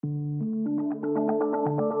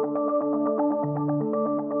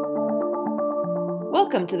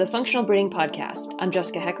Welcome to the Functional Breeding Podcast. I'm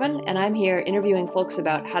Jessica Heckman, and I'm here interviewing folks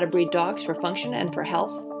about how to breed dogs for function and for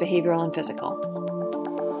health, behavioral and physical.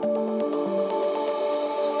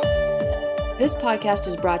 This podcast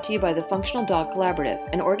is brought to you by the Functional Dog Collaborative,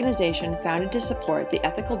 an organization founded to support the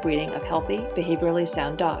ethical breeding of healthy, behaviorally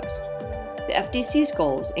sound dogs. The FDC's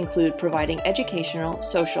goals include providing educational,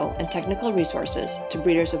 social, and technical resources to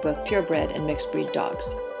breeders of both purebred and mixed breed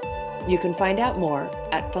dogs. You can find out more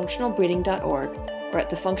at functionalbreeding.org or at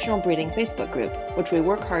the Functional Breeding Facebook group, which we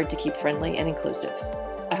work hard to keep friendly and inclusive.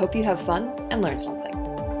 I hope you have fun and learn something.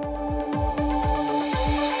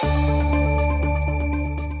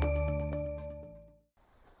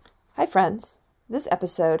 Hi friends. This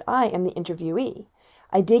episode, I am the interviewee.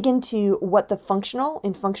 I dig into what the functional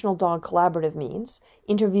in Functional Dog Collaborative means,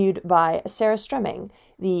 interviewed by Sarah Stremming,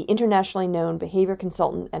 the internationally known behavior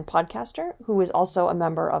consultant and podcaster, who is also a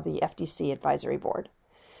member of the FDC Advisory Board.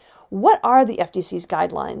 What are the FDC's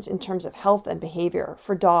guidelines in terms of health and behavior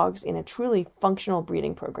for dogs in a truly functional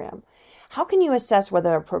breeding program? How can you assess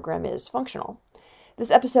whether a program is functional?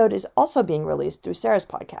 This episode is also being released through Sarah's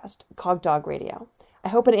podcast, Cog Dog Radio. I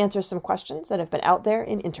hope it answers some questions that have been out there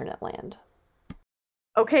in internet land.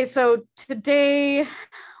 Okay, so today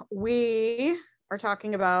we are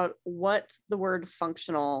talking about what the word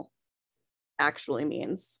functional actually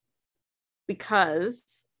means,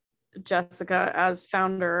 because Jessica, as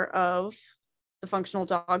founder of the Functional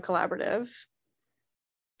Dog Collaborative,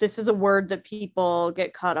 this is a word that people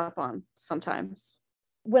get caught up on sometimes.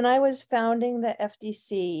 When I was founding the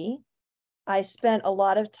FDC, I spent a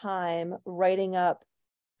lot of time writing up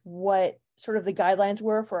what sort of the guidelines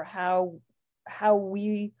were for how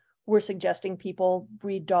we were suggesting people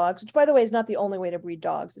breed dogs, which by the way is not the only way to breed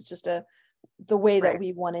dogs. It's just the way that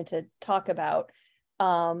we wanted to talk about.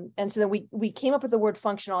 And so then we came up with the word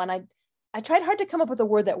functional, and I tried hard to come up with a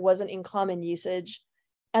word that wasn't in common usage.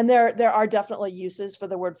 And there are definitely uses for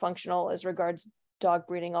the word functional as regards dog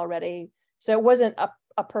breeding already. So it wasn't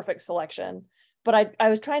a perfect selection, but I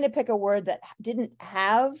was trying to pick a word that didn't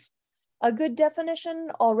have a good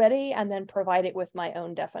definition already and then provide it with my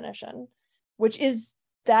own definition,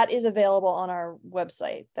 that is available on our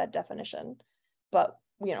website, that definition, but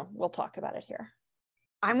we'll talk about it here.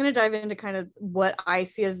 I'm going to dive into kind of what I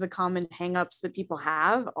see as the common hangups that people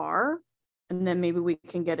have are, and then maybe we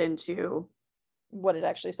can get into what it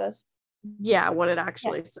actually says. Yeah, what it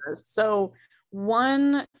actually says. So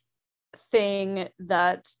one thing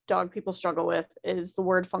that dog people struggle with is the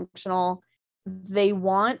word functional. They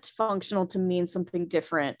want functional to mean something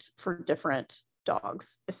different for different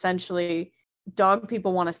dogs. Essentially, dog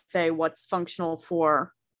people want to say what's functional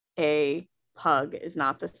for a pug is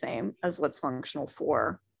not the same as what's functional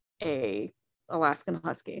for a Alaskan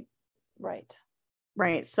Husky. Right.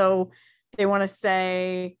 So they want to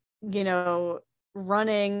say,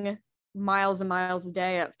 running miles and miles a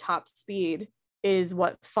day at top speed is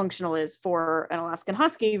what functional is for an Alaskan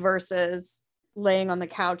Husky versus laying on the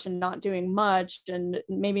couch and not doing much and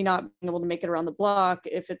maybe not being able to make it around the block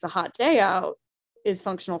if it's a hot day out is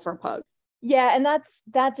functional for a pug. Yeah, and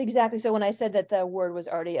that's exactly, so when I said that the word was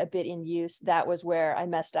already a bit in use, that was where I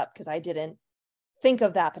messed up because I didn't think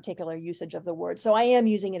of that particular usage of the word. So I am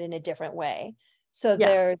using it in a different way. So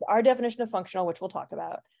There's our definition of functional, which we'll talk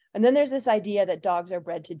about. And then there's this idea that dogs are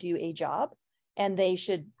bred to do a job, and they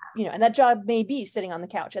should, and that job may be sitting on the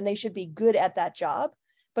couch, and they should be good at that job,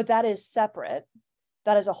 but that is separate.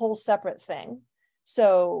 That is a whole separate thing.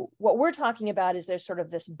 So what we're talking about is there's sort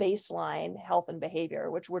of this baseline health and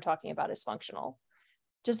behavior, which we're talking about as functional,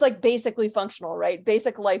 just like basically functional, right?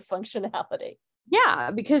 Basic life functionality.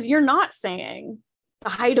 Yeah, because you're not saying the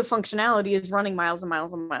height of functionality is running miles and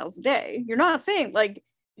miles and miles a day. You're not saying like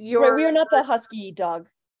you're... Right, we are not the Husky Dog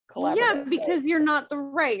Collaborative. Yeah, because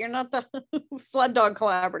right? You're not the Sled Dog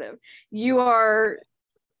Collaborative. You are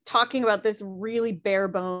talking about this really bare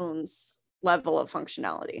bones level of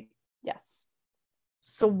functionality. Yes.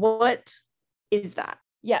 So what is that?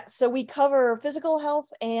 Yeah, so we cover physical health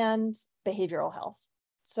and behavioral health.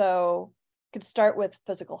 So could start with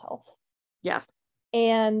physical health. Yes.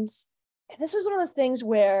 And this was one of those things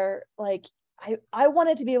where like I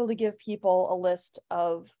wanted to be able to give people a list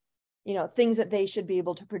of, things that they should be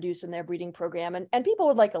able to produce in their breeding program. And people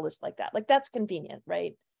would like a list like that. Like that's convenient,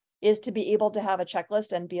 right? Is to be able to have a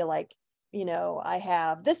checklist and be like, I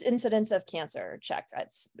have this incidence of cancer, check.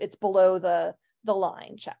 It's below the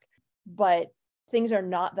line, check. But things are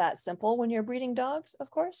not that simple when you're breeding dogs, of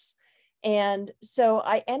course. And so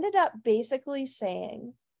I ended up basically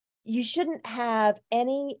saying you shouldn't have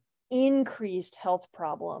any increased health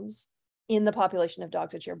problems in the population of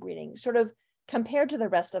dogs that you're breeding, sort of compared to the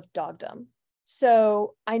rest of dogdom.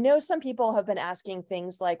 So I know some people have been asking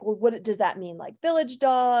things like, well, what does that mean? Like village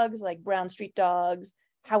dogs, like brown street dogs?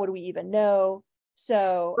 How would we even know?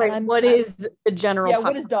 So, right. What is the general? Yeah,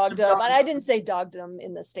 what is dogdom? And I didn't say dogdom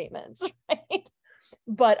in the statements, right?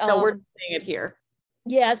 But no, we're saying it here.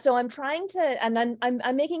 Yeah, so I'm trying to, and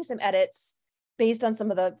I'm making some edits based on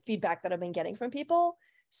some of the feedback that I've been getting from people.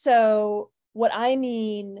 So what I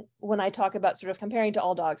mean when I talk about sort of comparing to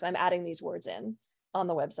all dogs, I'm adding these words in on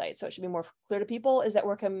the website, so it should be more clear to people, is that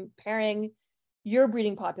we're comparing your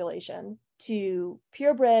breeding population to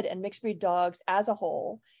purebred and mixed breed dogs as a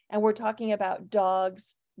whole. And we're talking about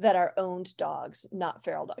dogs that are owned dogs, not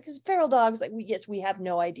feral dogs. Because feral dogs, like we have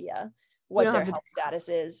no idea what their health status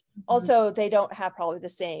is. Also, they don't have probably the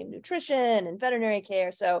same nutrition and veterinary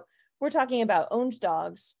care. So we're talking about owned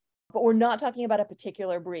dogs, but we're not talking about a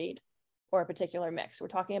particular breed or a particular mix. We're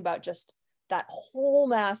talking about just that whole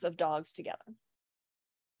mass of dogs together.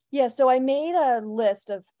 Yeah, so I made a list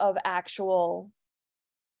of actual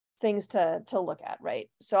things to look at, right?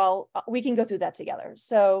 So we can go through that together.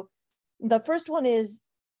 So the first one is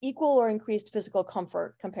equal or increased physical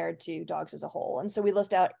comfort compared to dogs as a whole. And so we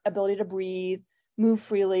list out ability to breathe, move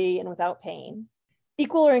freely and without pain,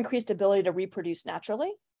 equal or increased ability to reproduce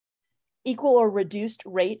naturally, equal or reduced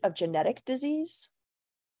rate of genetic disease,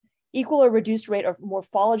 equal or reduced rate of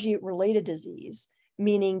morphology-related disease,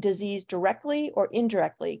 meaning disease directly or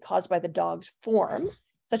indirectly caused by the dog's form,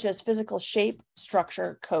 such as physical shape,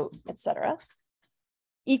 structure, coat, etc.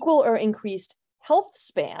 Equal or increased health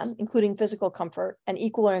span, including physical comfort, and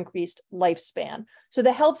equal or increased lifespan. So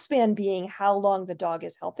the health span being how long the dog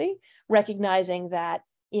is healthy, recognizing that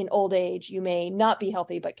in old age, you may not be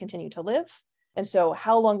healthy, but continue to live. And so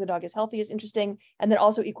how long the dog is healthy is interesting. And then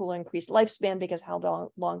also equal or increased lifespan, because how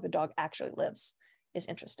long the dog actually lives is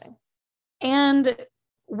interesting. And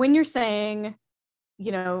when you're saying,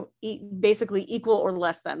 you know, basically equal or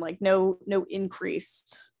less than, like no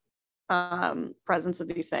increased presence of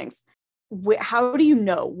these things, how do you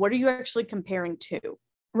know? What are you actually comparing to?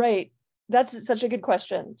 Right. That's such a good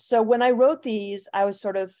question. So when I wrote these, I was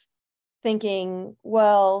sort of thinking,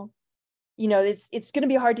 well, you know, it's going to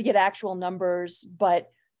be hard to get actual numbers,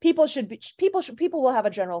 but people will have a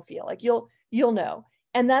general feel, like you'll know.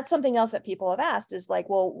 And that's something else that people have asked is like,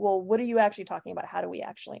 well, what are you actually talking about? How do we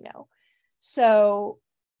actually know? So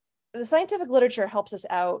the scientific literature helps us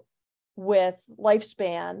out with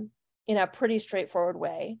lifespan in a pretty straightforward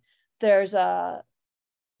way. There's a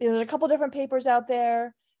couple different papers out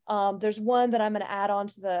there. There's one that I'm going to add on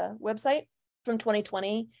to the website from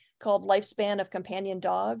 2020 called Lifespan of Companion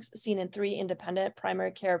Dogs, seen in 3 independent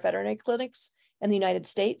primary care veterinary clinics in the United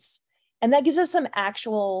States. And that gives us some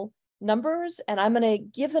actual numbers. And I'm going to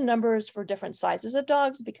give the numbers for different sizes of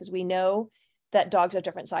dogs, because we know that dogs of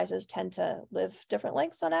different sizes tend to live different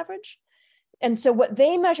lengths on average. And so what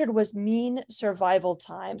they measured was mean survival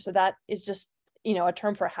time. So that is just, you know, a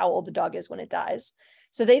term for how old the dog is when it dies.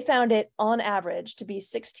 So they found it on average to be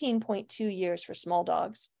 16.2 years for small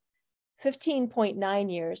dogs,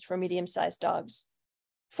 15.9 years for medium-sized dogs,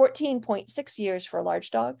 14.6 years for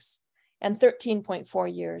large dogs, and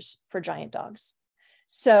 13.4 years for giant dogs.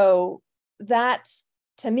 So that,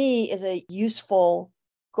 to me, is a useful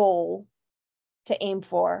goal to aim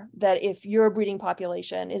for, that if your breeding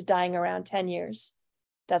population is dying around 10 years,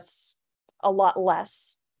 that's a lot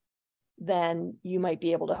less than you might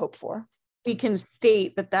be able to hope for. We can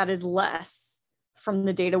state that that is less from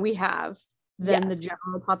the data we have than the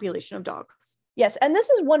general population of dogs. Yes, and this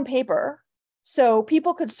is one paper. So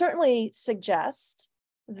people could certainly suggest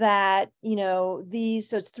that, you know,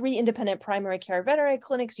 so it's 3 independent primary care veterinary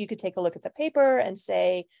clinics. You could take a look at the paper and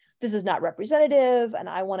say, this is not representative, and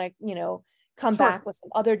I want to, you know, come back with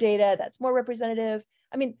some other data that's more representative.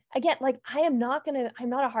 I mean, again, like I'm not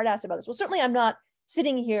a hard ass about this. Well, certainly I'm not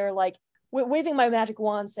sitting here like waving my magic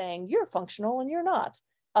wand saying you're functional and you're not.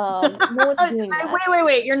 No one's doing that.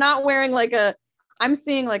 Wait. You're not wearing like I'm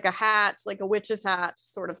seeing like a hat, like a witch's hat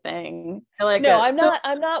sort of thing. I'm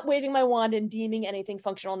not waving my wand and deeming anything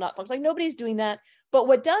functional, not functional. Like nobody's doing that. But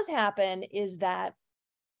what does happen is that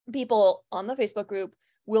people on the Facebook group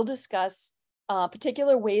will discuss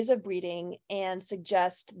particular ways of breeding and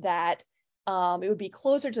suggest that it would be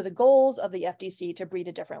closer to the goals of the FDC to breed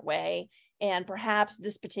a different way. And perhaps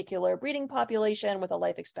this particular breeding population with a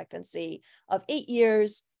life expectancy of 8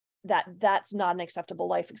 years, that's not an acceptable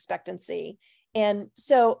life expectancy. And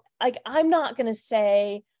so like, I'm not going to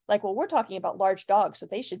say like, well, we're talking about large dogs, so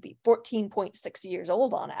they should be 14.6 years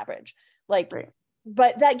old on average. Like, right.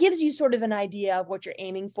 But that gives you sort of an idea of what you're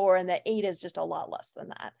aiming for, and that 8 is just a lot less than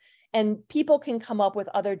that. And people can come up with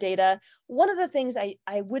other data. One of the things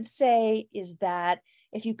I would say is that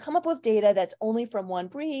if you come up with data that's only from one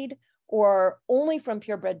breed or only from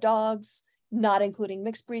purebred dogs, not including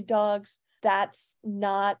mixed breed dogs, that's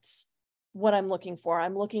not what I'm looking for.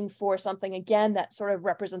 I'm looking for something, again, that sort of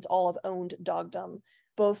represents all of owned dogdom,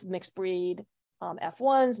 both mixed breed,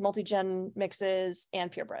 F1s, multi-gen mixes,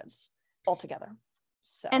 and purebreds altogether.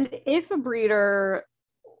 So. And if a breeder,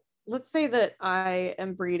 let's say that I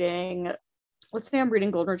am breeding, let's say I'm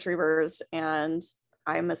breeding golden retrievers, and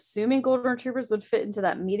I'm assuming golden retrievers would fit into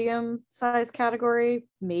that medium size category.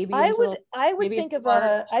 Maybe I would maybe think of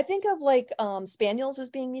I think of like spaniels as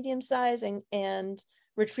being medium size and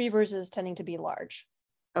retrievers as tending to be large.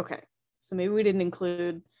 Okay, so maybe we didn't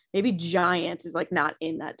include, maybe giant is like not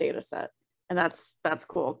in that data set. And that's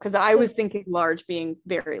cool, because I was thinking large being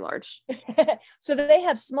very large. So they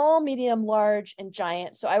have small, medium, large, and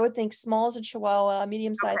giant. So I would think small is a Chihuahua,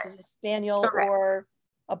 medium size is a Spaniel or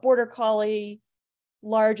a Border Collie,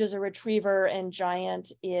 large is a Retriever, and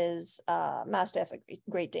giant is Mastiff, a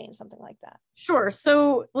Great Dane, something like that. Sure.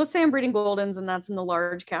 So let's say I'm breeding Goldens, and that's in the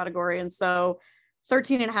large category. And so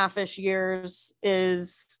 13 and a half-ish years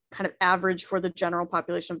is kind of average for the general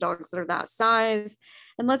population of dogs that are that size.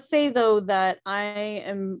 And let's say, though, that my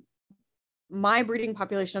breeding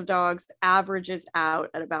population of dogs averages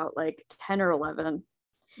out at about like 10 or 11.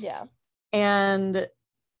 Yeah. And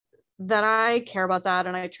that I care about that,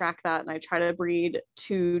 and I track that, and I try to breed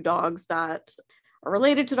two dogs that are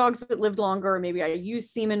related to dogs that lived longer. Or maybe I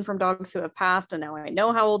use semen from dogs who have passed, and now I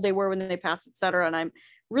know how old they were when they passed, et cetera. And I'm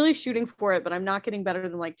really shooting for it, but I'm not getting better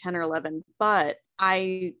than like 10 or 11. But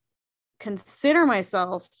I consider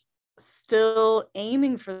myself still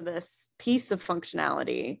aiming for this piece of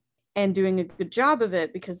functionality and doing a good job of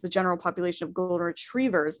it, because the general population of golden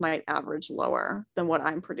retrievers might average lower than what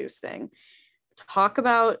I'm producing. Talk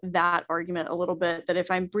about that argument a little bit, that if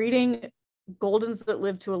I'm breeding Goldens that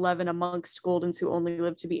live to 11 amongst Goldens who only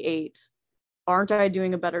live to be 8, aren't I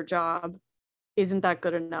doing a better job? Isn't that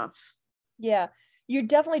good enough? Yeah, you're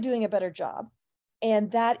definitely doing a better job. And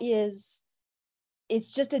that is,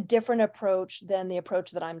 it's just a different approach than the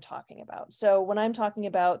approach that I'm talking about. So when I'm talking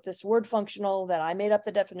about this word functional that I made up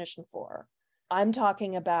the definition for, I'm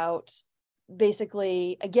talking about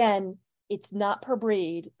basically, again, it's not per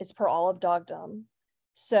breed, it's per all of dogdom.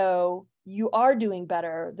 So you are doing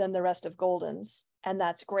better than the rest of Goldens, and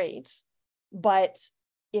that's great. But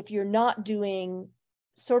if you're not doing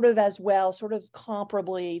sort of as well, sort of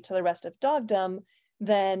comparably to the rest of dogdom,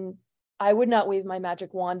 then I would not wave my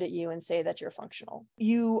magic wand at you and say that you're functional.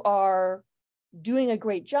 You are doing a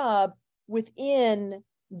great job within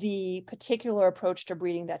the particular approach to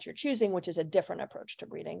breeding that you're choosing, which is a different approach to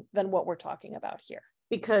breeding than what we're talking about here.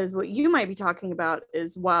 Because what you might be talking about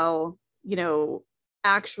is, well, you know,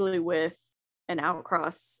 actually with an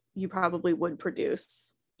outcross, you probably would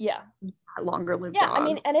produce a longer lived dog. I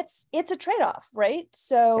mean, and it's a trade-off, right?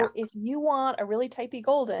 So if you want a really typey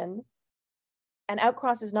golden, an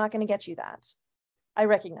outcross is not going to get you that. I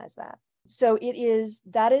recognize that. So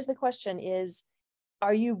that is the question is,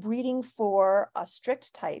 are you breeding for a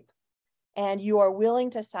strict type and you are willing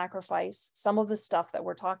to sacrifice some of the stuff that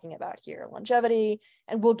we're talking about here, longevity,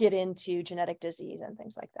 and we'll get into genetic disease and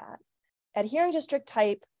things like that. Adhering to strict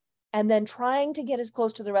type and then trying to get as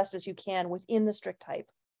close to the rest as you can within the strict type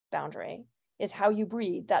boundary is how you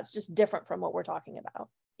breed. That's just different from what we're talking about.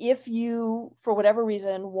 If you, for whatever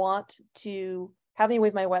reason, want to have me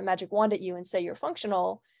wave my magic wand at you and say you're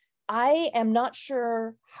functional, I am not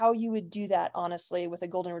sure how you would do that, honestly, with a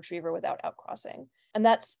golden retriever without outcrossing. And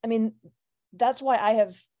that's why I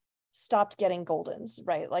have stopped getting Goldens,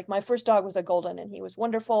 right? Like my first dog was a golden and he was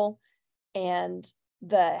wonderful. And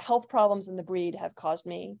the health problems in the breed have caused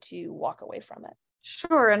me to walk away from it.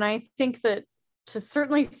 Sure. And I think that to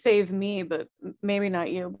certainly save me, but maybe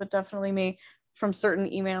not you, but definitely me, from certain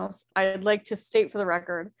emails, I'd like to state for the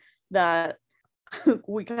record that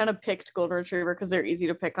we kind of picked golden retriever because they're easy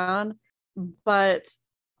to pick on, but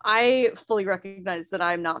I fully recognize that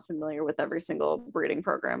I'm not familiar with every single breeding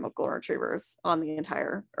program of golden retrievers on the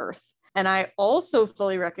entire earth. And I also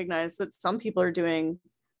fully recognize that some people are doing,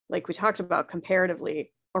 like we talked about,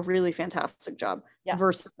 comparatively a really fantastic job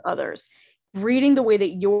versus others. Breeding the way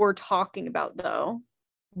that you're talking about, though,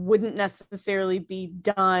 wouldn't necessarily be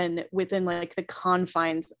done within like the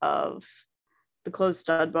confines of the closed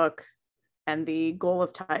stud book and the goal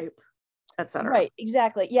of type, etc. Right,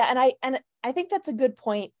 exactly. Yeah, and I think that's a good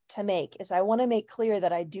point to make, is I want to make clear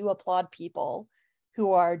that I do applaud people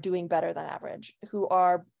who are doing better than average, who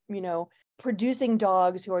are, producing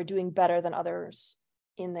dogs who are doing better than others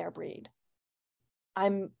in their breed.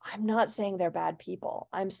 I'm not saying they're bad people.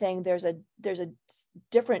 I'm saying there's a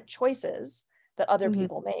different choices that other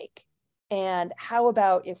people make. And how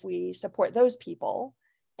about if we support those people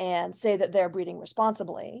and say that they're breeding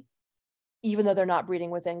responsibly, even though they're not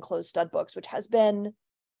breeding within closed stud books, which has been,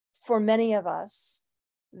 for many of us,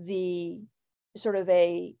 the sort of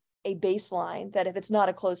a baseline that if it's not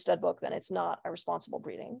a closed stud book, then it's not a responsible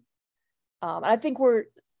breeding. And I think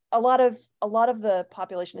a lot of the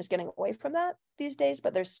population is getting away from that these days,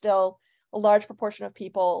 but there's still a large proportion of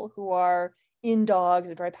people who are in dogs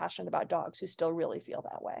and very passionate about dogs who still really feel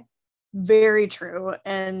that way. Very true.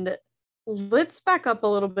 And let's back up a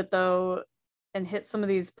little bit though and hit some of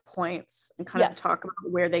these points and kind of talk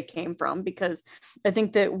about where they came from, because I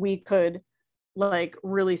think that we could like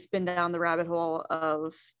really spin down the rabbit hole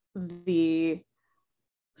of the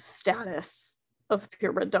status of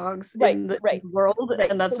purebred dogs in the world.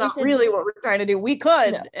 And that's not really what we're trying to do. We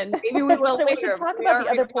could, and maybe we will. So we should talk about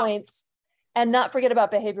the other points and not forget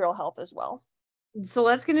about behavioral health as well. So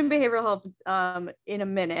let's get into behavioral health in a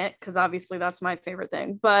minute, because obviously that's my favorite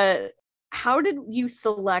thing. But how did you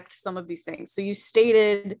select some of these things? So you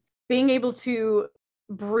stated being able to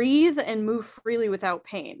breathe and move freely without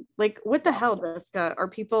pain. Like, what the hell, Jessica? Are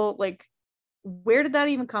people like, where did that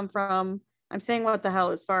even come from? I'm saying what the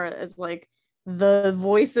hell as far as like the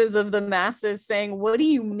voices of the masses saying, what do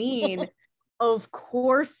you mean? Of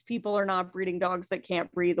course people are not breeding dogs that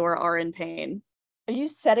can't breathe or are in pain. Are you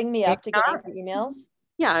setting me up to get angry emails?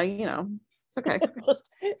 Yeah, you know, it's okay.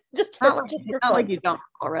 just not like you don't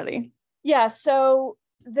already. Yeah, so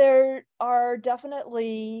there are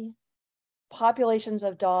definitely populations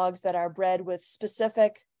of dogs that are bred with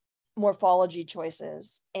specific morphology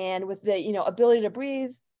choices, and with the ability to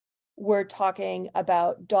breathe, we're talking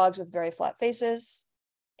about dogs with very flat faces.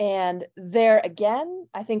 And there again,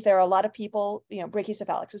 I think there are a lot of people,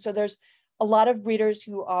 brachycephalics. So there's a lot of breeders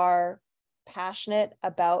who are passionate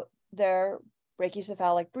about their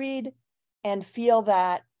brachycephalic breed and feel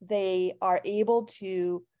that they are able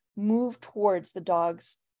to move towards the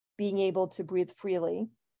dogs being able to breathe freely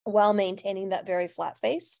while maintaining that very flat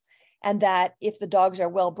face. And that if the dogs are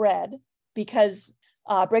well bred, because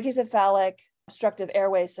brachycephalic obstructive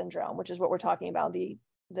airway syndrome, which is what we're talking about, the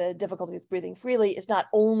difficulty with breathing freely, is not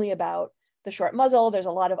only about the short muzzle. There's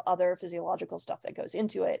a lot of other physiological stuff that goes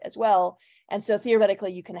into it as well. And so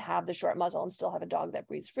theoretically, you can have the short muzzle and still have a dog that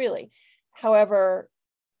breathes freely. However,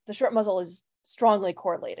 the short muzzle is strongly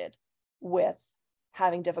correlated with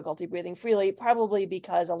having difficulty breathing freely, probably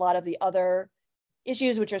because a lot of the other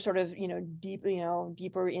issues, which are sort of,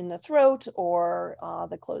 deeper in the throat or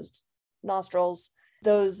the closed nostrils,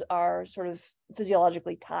 those are sort of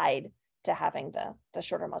physiologically tied to having the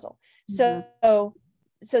shorter muzzle. So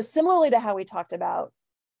similarly to how we talked about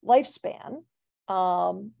lifespan,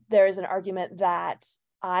 there is an argument that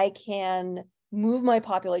I can move my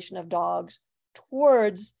population of dogs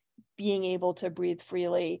towards being able to breathe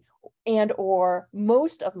freely, and or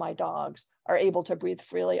most of my dogs are able to breathe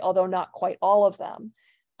freely, although not quite all of them.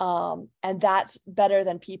 And that's better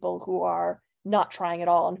than people who are not trying at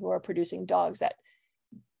all and who are producing dogs that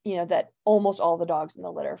almost all the dogs in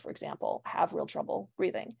the litter, for example, have real trouble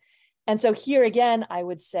breathing. And so here again, I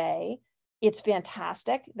would say it's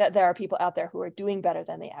fantastic that there are people out there who are doing better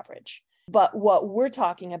than the average. But what we're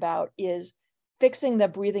talking about is fixing the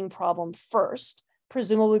breathing problem first,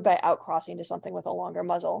 presumably by outcrossing to something with a longer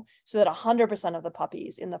muzzle, so that 100% of the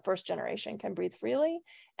puppies in the first generation can breathe freely,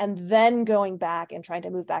 and then going back and trying to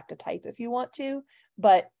move back to type if you want to,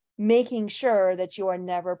 but making sure that you are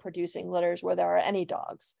never producing litters where there are any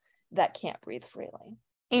dogs that can't breathe freely.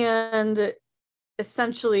 And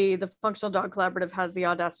essentially, the Functional Dog Collaborative has the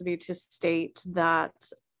audacity to state that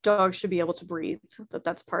dogs should be able to breathe,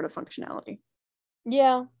 that's part of functionality.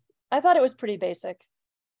 Yeah, I thought it was pretty basic.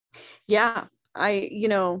 Yeah, I,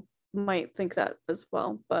 might think that as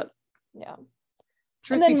well, but yeah.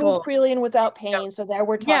 And then move freely and without pain. Yeah. So there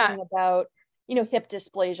we're talking about, hip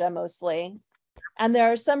dysplasia mostly. And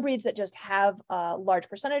there are some breeds that just have a large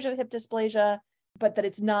percentage of hip dysplasia, but that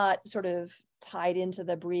it's not sort of tied into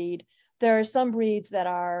the breed. There are some breeds that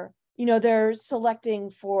are, they're selecting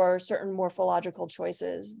for certain morphological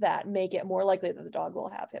choices that make it more likely that the dog will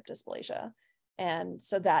have hip dysplasia. And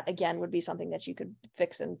so that, again, would be something that you could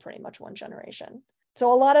fix in pretty much one generation.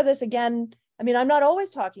 So a lot of this, again, I'm not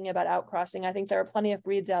always talking about outcrossing. I think there are plenty of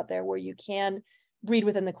breeds out there where you can breed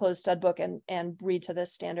within the closed stud book and breed to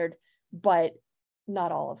this standard, but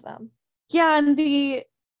not all of them. Yeah, and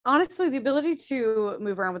honestly, the ability to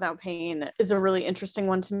move around without pain is a really interesting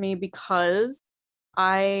one to me, because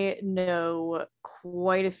I know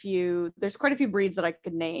there's quite a few breeds that I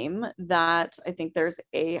could name that I think there's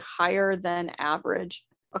a higher than average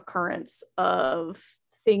occurrence of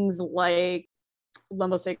things like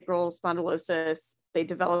lumbosacral spondylosis. They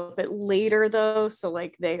develop it later though, so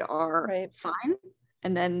like they are fine,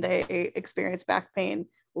 and then they experience back pain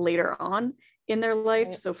later on in their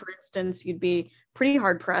life. So for instance, you'd be pretty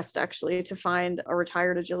hard pressed actually to find a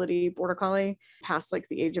retired agility border collie past like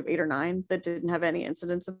the age of 8 or 9 that didn't have any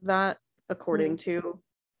incidents of that, according to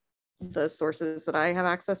the sources that I have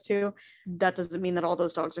access to. That doesn't mean that all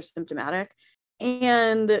those dogs are symptomatic.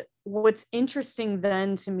 And what's interesting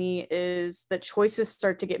then to me is that choices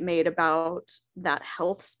start to get made about that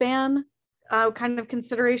health span kind of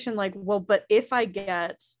consideration. Like, well, but if I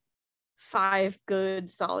get 5 good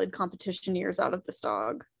solid competition years out of this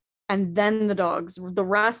dog, and then the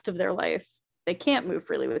rest of their life, they can't move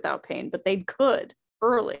freely without pain, but they could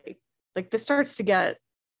early. Like this starts to get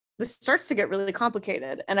really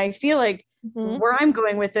complicated. And I feel like where I'm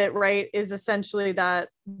going with it, right, is essentially that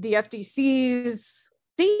the FDC's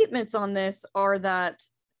statements on this are that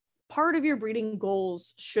part of your breeding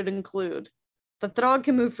goals should include that the dog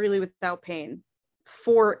can move freely without pain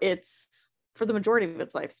for the majority of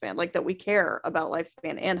its lifespan, like that we care about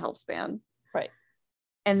lifespan and health span. Right.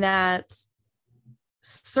 And that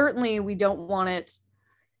certainly we don't want it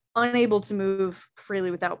unable to move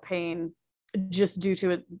freely without pain just due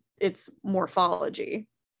to its morphology.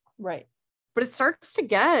 Right. But it starts to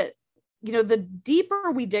get, the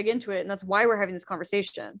deeper we dig into it, and that's why we're having this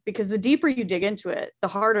conversation, because the deeper you dig into it, the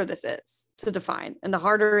harder this is to define, and the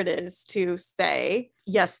harder it is to say,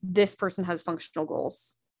 yes, this person has functional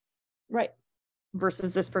goals. Right.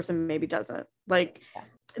 Versus this person maybe doesn't. Like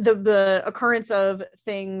the occurrence of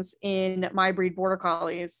things in my breed border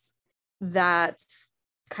collies that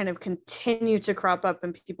kind of continue to crop up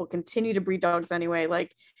and people continue to breed dogs anyway,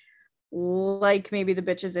 like maybe the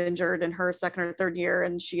bitch is injured in her 2nd or 3rd year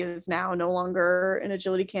and she is now no longer an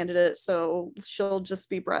agility candidate, so she'll just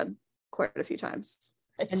be bred quite a few times.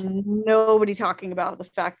 And nobody talking about the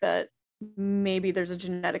fact that maybe there's a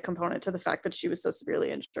genetic component to the fact that she was so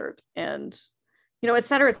severely injured, and et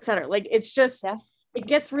cetera, et cetera. Like it's just it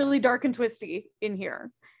gets really dark and twisty in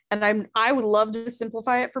here, and I would love to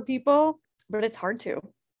simplify it for people, but it's hard to.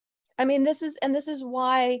 I mean, this is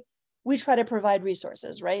why we try to provide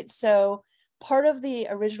resources, right? So part of the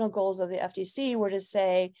original goals of the FDC were to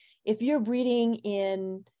say, if you're breeding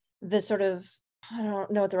in the sort of, I don't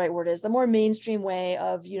know what the right word is, the more mainstream way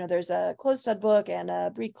of, there's a closed stud book and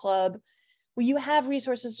a breed club, well, you have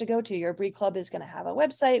resources to go to. Your breed club is going to have a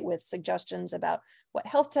website with suggestions about what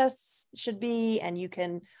health tests should be, and you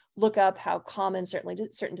can look up how common certain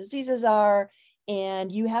diseases are.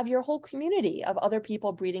 And you have your whole community of other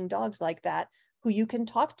people breeding dogs like that who you can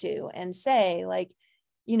talk to and say, like,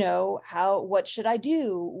 what should I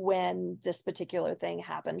do when this particular thing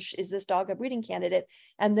happens? Is this dog a breeding candidate?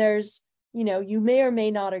 And there's, you may or may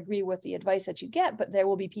not agree with the advice that you get, but there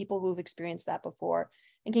will be people who've experienced that before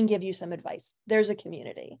and can give you some advice. There's a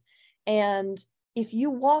community. And if you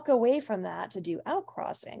walk away from that to do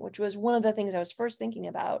outcrossing, which was one of the things I was first thinking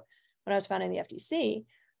about when I was founding the FDC,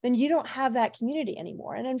 then you don't have that community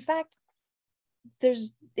anymore. And in fact,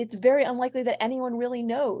 it's very unlikely that anyone really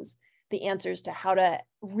knows the answers to how to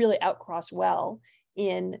really outcross well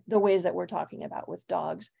in the ways that we're talking about with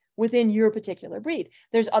dogs within your particular breed.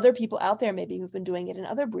 There's other people out there maybe who've been doing it in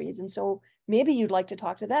other breeds. And so maybe you'd like to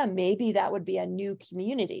talk to them. Maybe that would be a new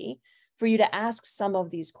community for you to ask some of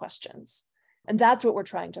these questions. And that's what we're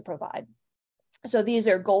trying to provide. So these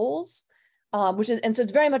are goals, and so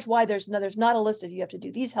it's very much why there's not a list of you have to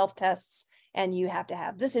do these health tests and you have to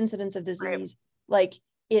have this incidence of disease. Like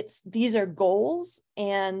these are goals.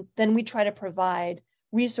 And then we try to provide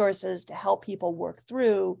resources to help people work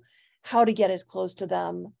through how to get as close to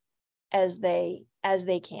them as they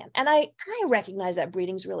can. And I recognize that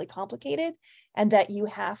breeding is really complicated and that you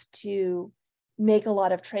have to make a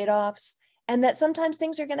lot of trade-offs and that sometimes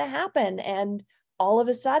things are going to happen. And all of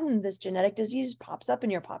a sudden this genetic disease pops up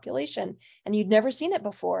in your population and you'd never seen it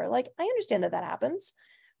before. Like, I understand that happens,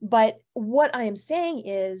 but what I am saying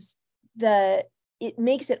is that it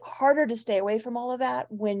makes it harder to stay away from all of that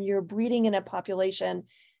when you're breeding in a population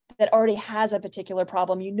that already has a particular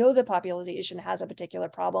problem. The population has a particular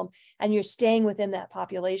problem and you're staying within that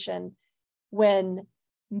population when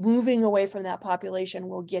moving away from that population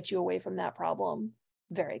will get you away from that problem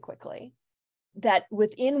very quickly. That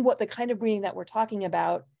within what the kind of breeding that we're talking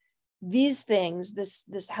about, these things,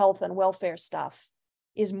 this health and welfare stuff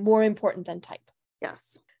is more important than type.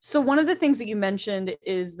 Yes. So one of the things that you mentioned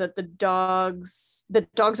is that the dogs that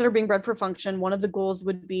are being bred for function, one of the goals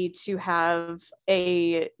would be to have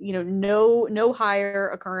a, no higher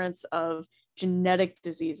occurrence of genetic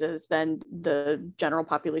diseases than the general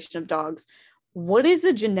population of dogs. What is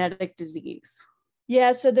a genetic disease?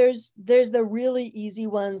 Yeah, so there's the really easy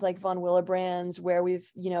ones like von Willebrand's, where we've,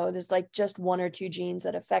 there's like just one or two genes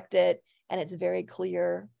that affect it and it's very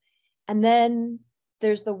clear. And then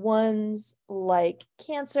there's the ones like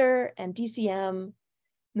cancer and DCM.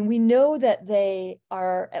 And we know that they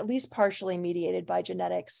are at least partially mediated by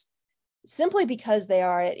genetics simply because they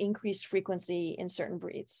are at increased frequency in certain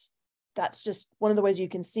breeds. That's just one of the ways you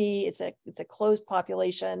can see it's a closed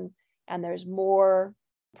population and there's more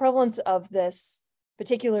prevalence of this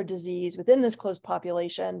particular disease within this closed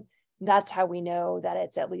population. That's how we know that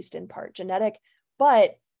it's at least in part genetic,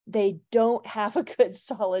 but they don't have a good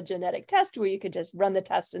solid genetic test where you could just run the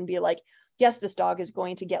test and be like, yes, this dog is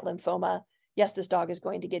going to get lymphoma. Yes, this dog is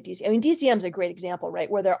going to get DCM. I mean, DCM is a great example, right?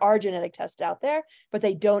 Where there are genetic tests out there, but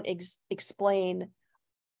they don't explain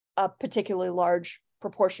a particularly large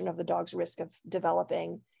proportion of the dog's risk of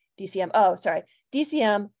developing DCM. Oh, sorry.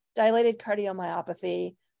 DCM, dilated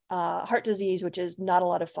cardiomyopathy, heart disease, which is not a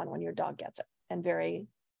lot of fun when your dog gets it and very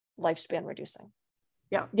lifespan reducing.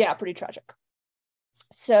 Yeah, pretty tragic.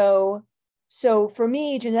 So for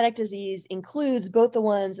me, genetic disease includes both the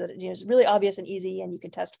ones that is really obvious and easy and you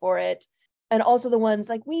can test for it, and also the ones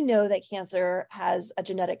like we know that cancer has a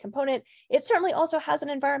genetic component. It certainly also has an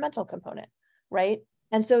environmental component, right?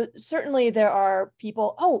 And so certainly there are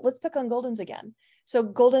people, let's pick on Goldens again. So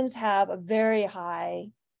Goldens have a very high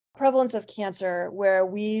prevalence of cancer where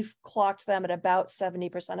we've clocked them at about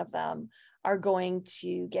 70% of them are going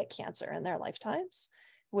to get cancer in their lifetimes,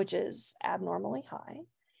 which is abnormally high.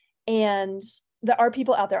 And there are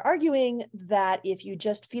people out there arguing that if you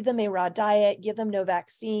just feed them a raw diet, give them no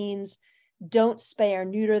vaccines, don't spay or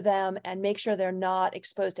neuter them, and make sure they're not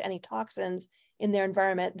exposed to any toxins in their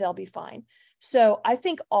environment, they'll be fine. So I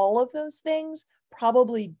think all of those things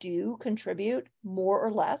probably do contribute more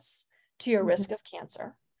or less to your risk of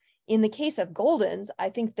cancer. In the case of Goldens, I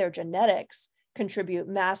think their genetics contribute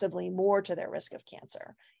massively more to their risk of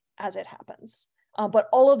cancer as it happens. But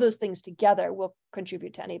all of those things together will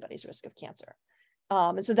contribute to anybody's risk of cancer.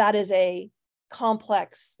 And so that is a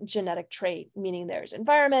complex genetic trait, meaning there's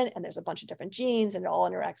environment and there's a bunch of different genes and it all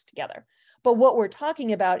interacts together. But what we're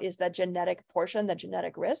talking about is the genetic portion, the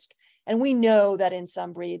genetic risk. And we know that in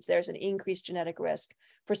some breeds, there's an increased genetic risk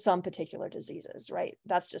for some particular diseases, right?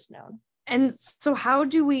 That's just known. And so how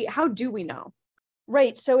do we know?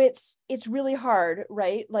 Right. So it's really hard,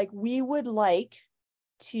 right? Like we would like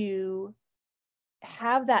to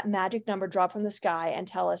have that magic number drop from the sky and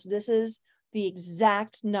tell us this is the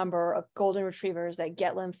exact number of golden retrievers that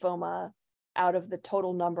get lymphoma out of the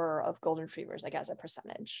total number of golden retrievers, like as a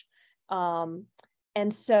percentage.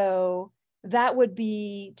 And so that would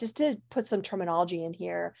be, just to put some terminology in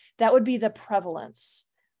here, that would be the prevalence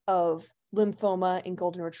of lymphoma in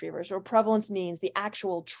golden retrievers, or prevalence means the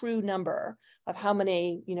actual true number of how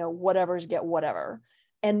many, whatevers get whatever.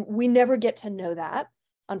 And we never get to know that,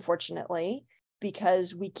 unfortunately,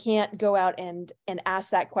 because we can't go out and ask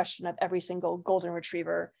that question of every single golden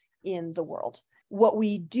retriever in the world. What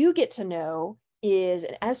we do get to know is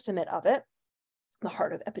an estimate of it, the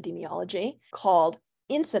heart of epidemiology, called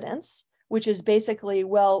incidence, which is basically,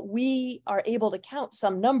 we are able to count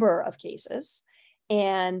some number of cases,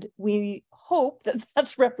 and we hope that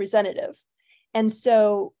that's representative. And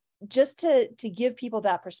so just to give people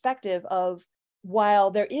that perspective of, while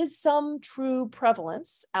there is some true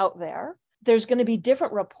prevalence out there, there's going to be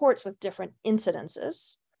different reports with different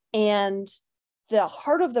incidences. And the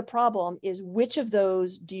heart of the problem is, which of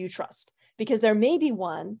those do you trust? Because there may be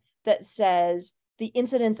one that says the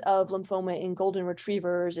incidence of lymphoma in golden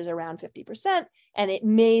retrievers is around 50%. And it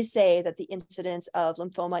may say that the incidence of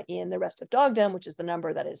lymphoma in the rest of dogdom, which is the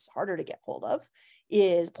number that is harder to get hold of,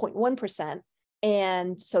 is 0.1%.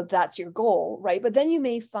 And so that's your goal, right? But then you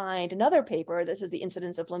may find another paper that says the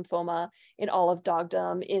incidence of lymphoma in all of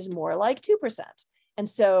dogdom is more like 2%. And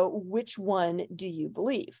so which one do you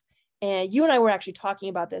believe? And you and I were actually talking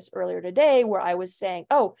about this earlier today, where I was saying,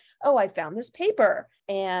 I found this paper,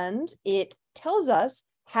 and it tells us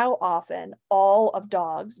how often all of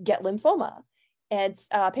dogs get lymphoma. And it's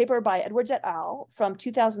a paper by Edwards et al. From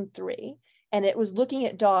 2003, and it was looking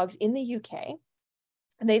at dogs in the UK,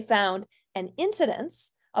 and they found an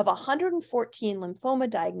incidence of 114 lymphoma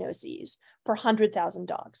diagnoses per 100,000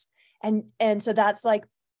 dogs. And so that's like,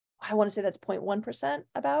 I want to say that's 0.1%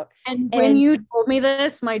 about. And when you told me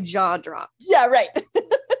this, my jaw dropped. Yeah, right.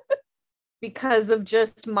 Because of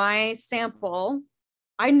just my sample,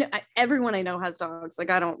 everyone I know has dogs. Like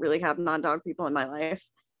I don't really have non-dog people in my life,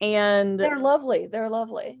 and they're lovely.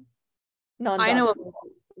 Non-dog I know people.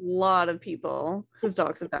 a lot of people whose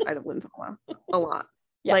dogs have died of lymphoma. A lot.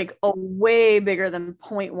 Yeah. Like a way bigger than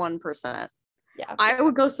 0.1%. Yeah. I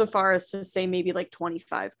would go so far as to say maybe like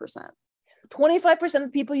 25%. 25%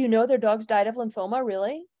 of people their dogs died of lymphoma,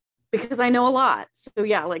 really? Because I know a lot. So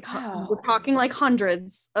yeah, like we're talking like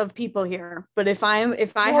hundreds of people here. But if I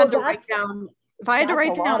had to write down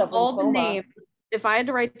all the names, if I had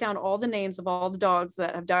to write down all the names of all the dogs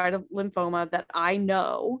that have died of lymphoma that I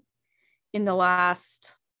know in the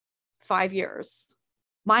last 5 years,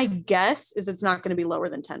 my guess is it's not going to be lower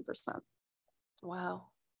than 10%. Wow.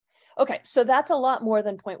 Okay, so that's a lot more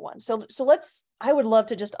than 0.1. So I would love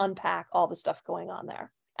to just unpack all the stuff going on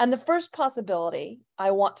there. And the first possibility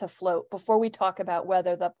I want to float before we talk about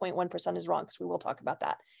whether the 0.1% is wrong, because we will talk about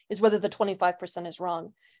that, is whether the 25% is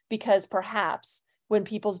wrong, because perhaps when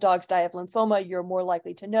people's dogs die of lymphoma, you're more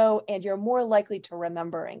likely to know and you're more likely to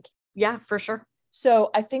remember. Yeah, for sure. So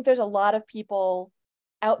I think there's a lot of people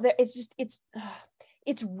out there.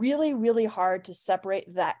 It's really, really hard to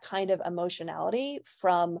separate that kind of emotionality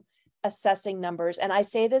from assessing numbers. And I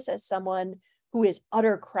say this as someone who is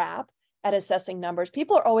utter crap at assessing numbers.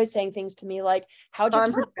 People are always saying things to me like, how'd your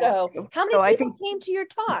talk go? How many people came to your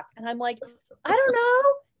talk? And I'm like, I don't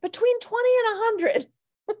know, between 20 and 100.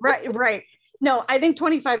 Right. No, I think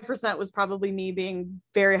 25% was probably me being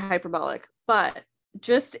very hyperbolic, but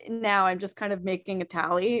just now I'm just kind of making a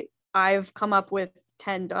tally. I've come up with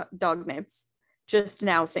 10 dog names just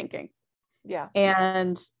now thinking. Yeah.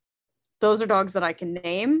 And those are dogs that I can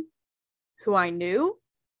name, who I knew,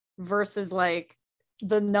 versus like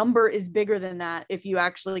the number is bigger than that if you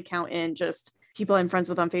actually count in just people I'm friends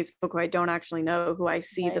with on Facebook who I don't actually know, who I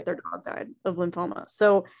see that their dog died of lymphoma.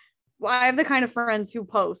 So I have the kind of friends who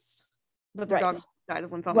post that their dog died of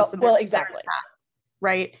lymphoma. Well, exactly.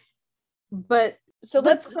 Right. But so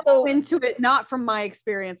let's go into it, not from my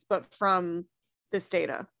experience, but from this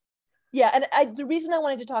data. Yeah. And the reason I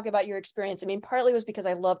wanted to talk about your experience, I mean, partly was because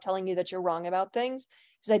I love telling you that you're wrong about things,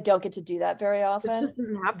 because I don't get to do that very often. This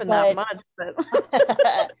doesn't happen that much.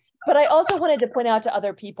 But but I also wanted to point out to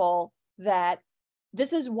other people that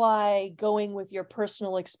this is why going with your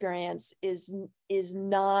personal experience is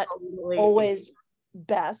not always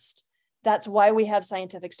best. That's why we have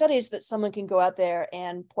scientific studies, so that someone can go out there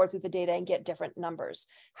and pour through the data and get different numbers.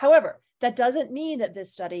 However, that doesn't mean that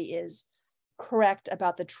this study is correct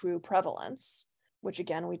about the true prevalence, which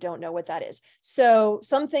again, we don't know what that is. So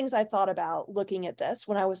some things I thought about looking at this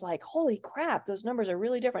when I was like, holy crap, those numbers are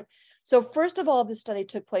really different. So first of all, this study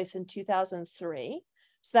took place in 2003.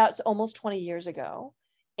 So that's almost 20 years ago.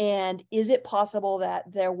 And is it possible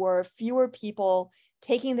that there were fewer people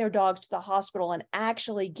taking their dogs to the hospital and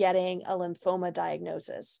actually getting a lymphoma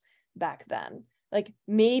diagnosis back then? Like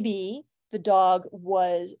maybe the dog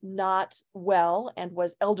was not well and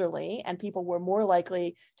was elderly, and people were more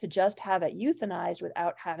likely to just have it euthanized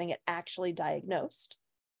without having it actually diagnosed.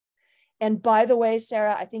 And by the way,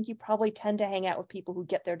 Sarah, I think you probably tend to hang out with people who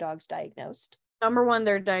get their dogs diagnosed. Number one,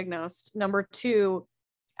 they're diagnosed. Number two,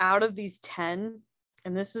 out of these 10,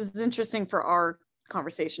 and this is interesting for our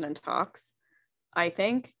conversation and talks, I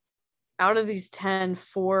think, out of these 10,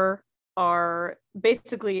 4 are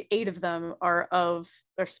basically 8 of them are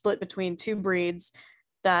split between 2 breeds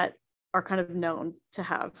that are kind of known to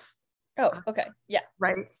have. Oh, okay. Yeah.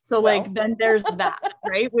 Right. So like, then there's that,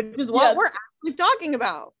 right? Which is what we're actually talking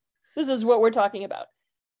about. This is what we're talking about.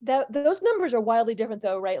 Those numbers are wildly different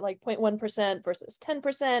though, right? Like 0.1% versus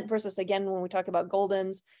 10% versus, again, when we talk about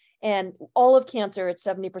Goldens and all of cancer, it's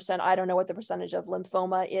 70%. I don't know what the percentage of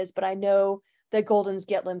lymphoma is, but I know that Goldens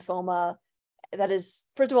get lymphoma. That is,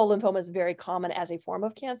 first of all, lymphoma is very common as a form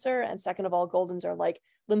of cancer. And second of all, Goldens are like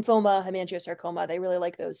lymphoma, hemangiosarcoma. They really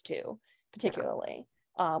like those two, particularly,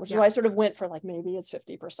 which is why I sort of went for like, maybe it's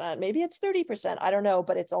 50%, maybe it's 30%. I don't know,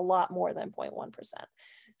 but it's a lot more than 0.1%.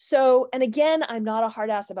 So, and again, I'm not a hard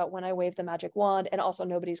ass about when I wave the magic wand, and also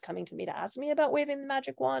nobody's coming to me to ask me about waving the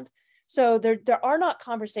magic wand. So there are not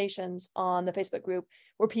conversations on the Facebook group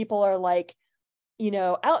where people are like, you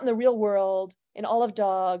know, out in the real world, in all of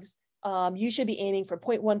dogs, you should be aiming for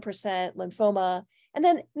 0.1% lymphoma. And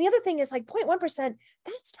then the other thing is like 0.1%,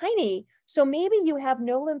 that's tiny. So maybe you have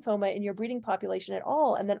no lymphoma in your breeding population at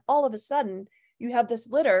all. And then all of a sudden you have this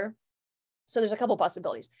litter. So there's a couple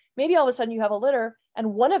possibilities. Maybe all of a sudden you have a litter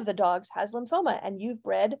and one of the dogs has lymphoma, and you've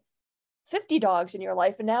bred 50 dogs in your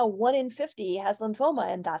life, and now 1 in 50 has lymphoma,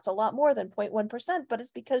 and that's a lot more than 0.1%, but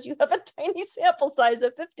it's because you have a tiny sample size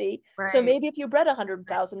of 50. Right. So maybe if you bred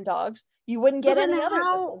 100,000 dogs, you wouldn't get any others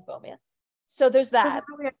with lymphoma. So there's that. So how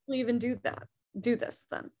do we actually even do that? do this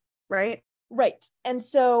then, right? Right. And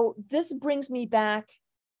so this brings me back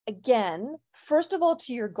again, first of all,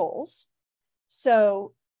 to your goals.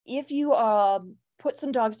 So if you put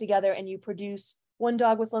some dogs together and you produce one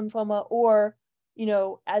dog with lymphoma, or,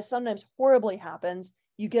 as sometimes horribly happens,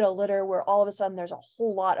 you get a litter where all of a sudden there's a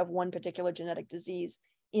whole lot of one particular genetic disease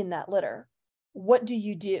in that litter. What do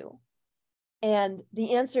you do? And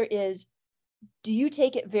the answer is, do you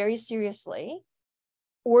take it very seriously?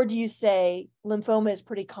 Or do you say lymphoma is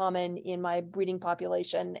pretty common in my breeding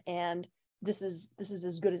population and this is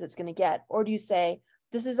as good as it's going to get? Or do you say,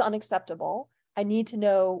 this is unacceptable, I need to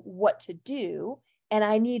know what to do, and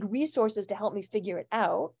I need resources to help me figure it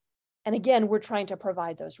out? And again, we're trying to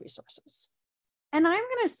provide those resources. And I'm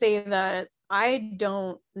going to say that I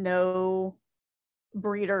don't know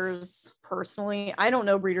breeders personally. I don't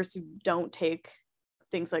know breeders who don't take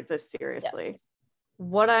things like this seriously. Yes.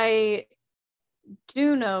 What I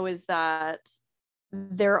do know is that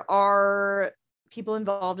there are people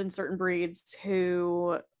involved in certain breeds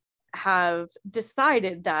who have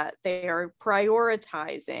decided that they are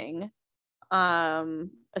prioritizing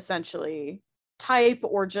essentially type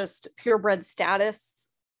or just purebred status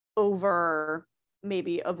over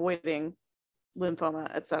maybe avoiding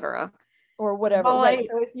lymphoma, etc. Or whatever. Well, right.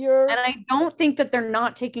 So if you're, and I don't think that they're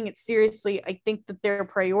not taking it seriously. I think that their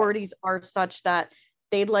priorities are such that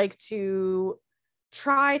they'd like to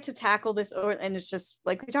try to tackle this, and it's just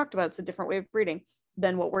like we talked about, it's a different way of breeding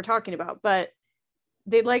than what we're talking about, but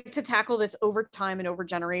they'd like to tackle this over time and over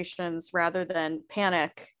generations rather than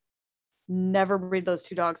panic, never breed those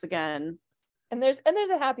two dogs again. And there's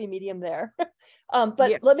a happy medium there. But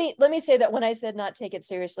yeah. let me say that when I said not take it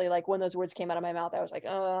seriously, like when those words came out of my mouth, I was like,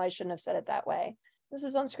 oh, I shouldn't have said it that way. This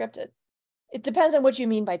is unscripted. It depends on what you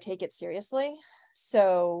mean by take it seriously.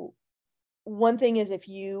 So one thing is, if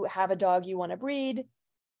you have a dog you want to breed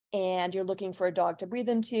and you're looking for a dog to breed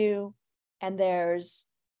them to, and there's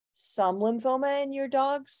some lymphoma in your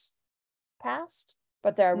dog's past,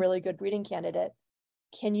 but they're a really good breeding candidate,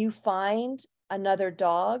 can you find another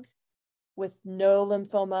dog with no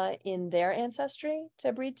lymphoma in their ancestry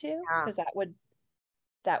to breed to? Because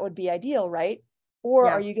that would be ideal, right? Or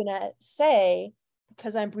are you gonna say,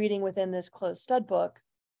 because I'm breeding within this closed stud book,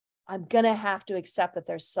 I'm gonna have to accept that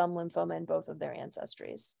there's some lymphoma in both of their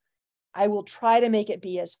ancestries? I will try to make it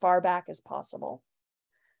be as far back as possible.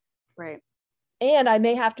 Right. And I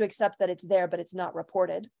may have to accept that it's there, but it's not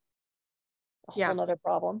reported. A whole nother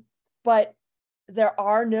problem. But there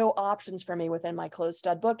are no options for me within my closed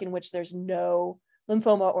stud book in which there's no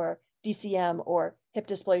lymphoma or DCM or hip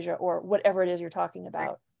dysplasia or whatever it is you're talking about.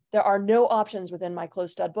 Right. There are no options within my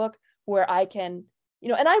closed stud book where I can,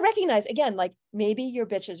 and I recognize, again, like maybe your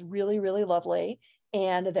bitch is really, really lovely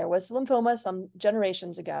and there was lymphoma some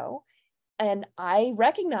generations ago. And I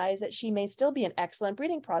recognize that she may still be an excellent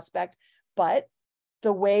breeding prospect, but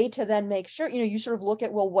the way to then make sure, you sort of look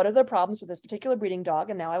at, well, what are the problems with this particular breeding dog?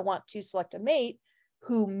 And now I want to select a mate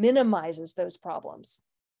who minimizes those problems.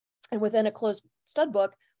 And within a closed stud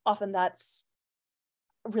book, often that's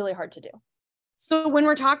really hard to do. So when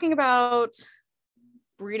we're talking about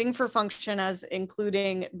breeding for function as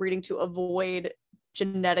including breeding to avoid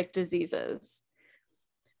genetic diseases,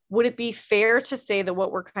 would it be fair to say that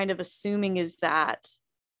what we're kind of assuming is that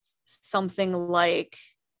something like,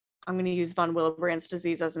 I'm going to use von Willebrand's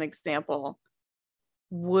disease as an example,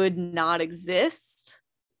 would not exist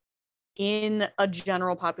in a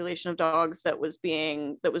general population of dogs that was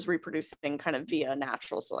reproducing kind of via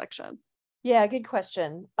natural selection? Yeah, good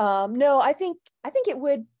question. No, I think it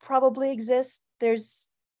would probably exist.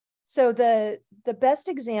 So the best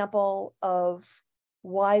example of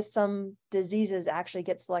why some diseases actually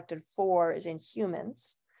get selected for is in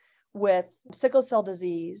humans with sickle cell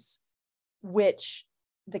disease, which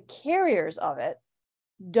the carriers of it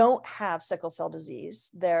don't have sickle cell disease.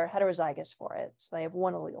 They're heterozygous for it. So they have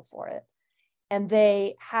one allele for it. And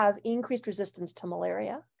they have increased resistance to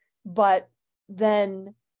malaria. But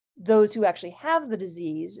then those who actually have the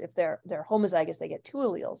disease, if they're homozygous, they get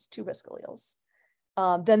two risk alleles.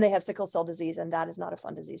 Then they have sickle cell disease, and that is not a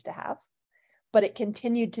fun disease to have. But it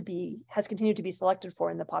has continued to be selected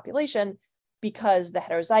for in the population because the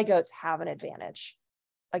heterozygotes have an advantage,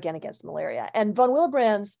 again, against malaria. And von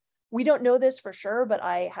Willebrand's, we don't know this for sure, but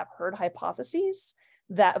I have heard hypotheses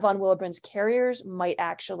that von Willebrand's carriers might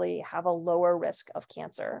actually have a lower risk of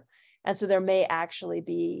cancer. And so there may actually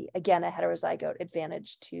be, again, a heterozygote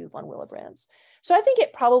advantage to von Willebrand's. So I think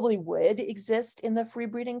it probably would exist in the free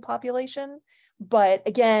breeding population. But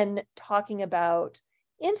again, talking about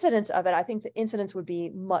incidence of it, I think the incidence would be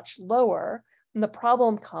much lower. And the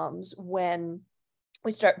problem comes when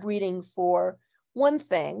we start breeding for one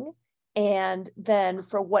thing And then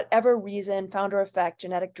for whatever reason, founder effect,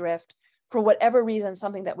 genetic drift, for whatever reason,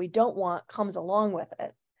 something that we don't want comes along with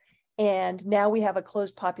it. And now we have a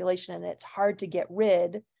closed population, and it's hard to get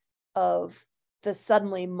rid of the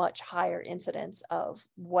suddenly much higher incidence of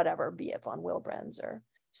whatever, be it von Willebrand's or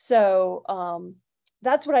so.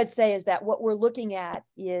 That's what I'd say, is that what we're looking at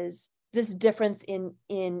is this difference in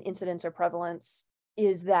incidence or prevalence,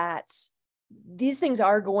 is that these things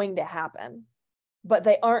are going to happen, but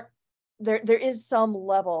they aren't, there is some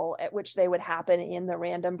level at which they would happen in the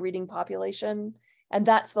random breeding population. And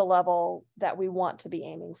that's the level that we want to be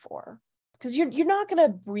aiming for. Because you're not going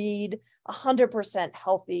to breed 100%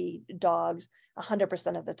 healthy dogs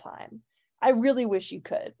 100% of the time. I really wish you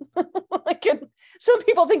could. Some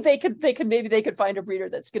people think they could find a breeder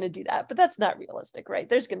that's going to do that, but that's not realistic, right?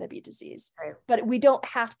 There's going to be disease, right. But we don't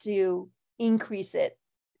have to increase it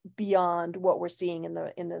beyond what we're seeing in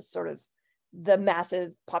the sort of the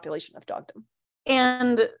massive population of dogdom.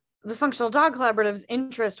 And the Functional Dog Collaborative's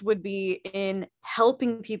interest would be in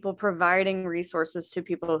helping people, providing resources to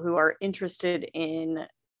people who are interested in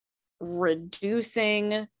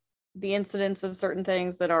reducing the incidence of certain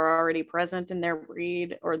things that are already present in their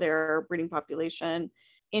breed or their breeding population,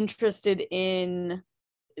 interested in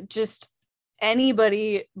just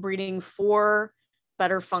anybody breeding for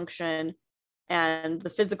better function, and the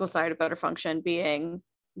physical side of better function being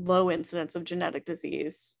low incidence of genetic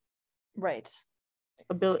disease. Right.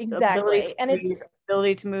 Exactly. And it's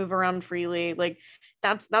ability to move around freely. Like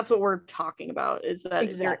that's what we're talking about, is that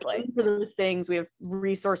exactly for those things, we have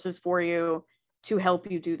resources for you to help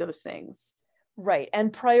you do those things. Right.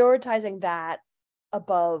 And prioritizing that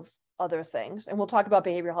above other things. And we'll talk about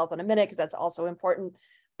behavioral health in a minute, because that's also important,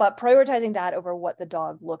 but prioritizing that over what the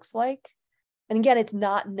dog looks like. And again, it's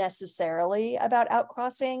not necessarily about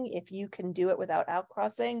outcrossing. If you can do it without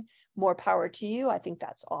outcrossing, more power to you. I think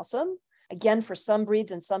that's awesome. Again, for some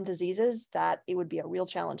breeds and some diseases, that it would be a real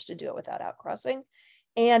challenge to do it without outcrossing.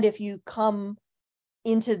 And if you come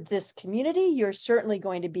into this community, you're certainly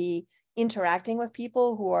going to be interacting with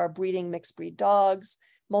people who are breeding mixed breed dogs,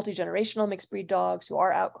 multi-generational mixed breed dogs who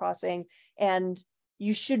are outcrossing. And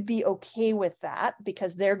you should be okay with that,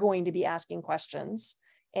 because they're going to be asking questions,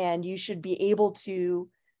 and you should be able to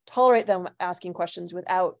tolerate them asking questions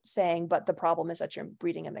without saying, but the problem is that you're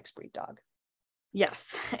breeding a mixed breed dog.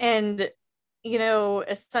 Yes. And,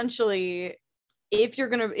 essentially, if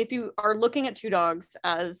you are looking at two dogs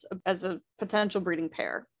as a potential breeding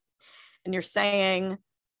pair, and you're saying,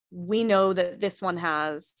 we know that this one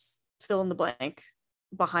has fill in the blank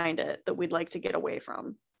behind it that we'd like to get away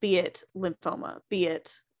from, be it lymphoma, be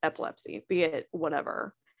it epilepsy, be it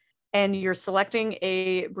whatever, and you're selecting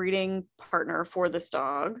a breeding partner for this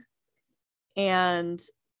dog, and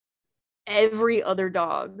every other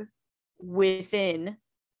dog within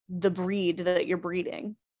the breed that you're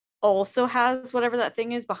breeding also has whatever that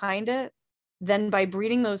thing is behind it, then by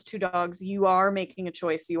breeding those two dogs, you are making a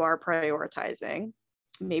choice. You are prioritizing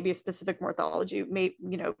maybe a specific morphology,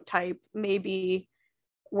 type, maybe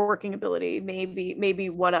working ability, maybe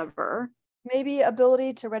whatever. Maybe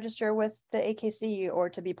ability to register with the AKC or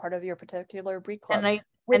to be part of your particular breed club,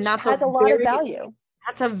 which has a lot of value.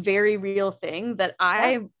 That's a very real thing that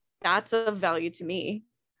that's of value to me.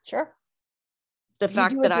 Sure. The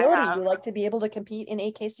fact that agility, you like to be able to compete in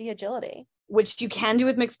AKC agility, which you can do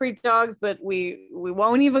with mixed breed dogs, but we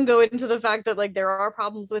won't even go into the fact that there are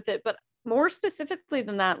problems with it. But more specifically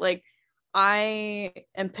than that, I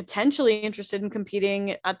am potentially interested in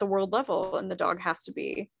competing at the world level, and the dog has to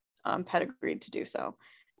be pedigreed to do so.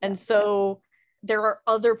 And so there are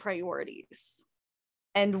other priorities,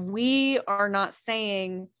 and we are not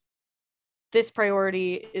saying this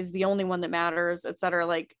priority is the only one that matters,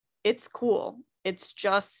 etc. It's cool. It's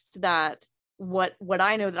just that what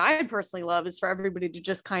I know that I personally love is for everybody to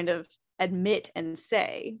just kind of admit and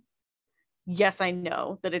say, yes, I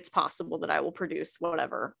know that it's possible that I will produce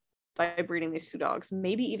whatever by breeding these two dogs,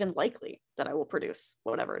 maybe even likely that I will produce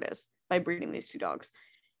whatever it is by breeding these two dogs.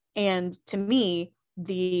 And to me,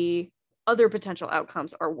 the other potential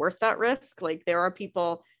outcomes are worth that risk. There are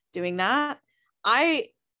people doing that. I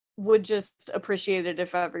would just appreciate it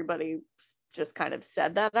if everybody just kind of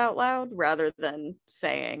said that out loud, rather than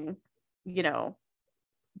saying,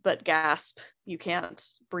 but gasp, you can't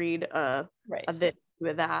breed a this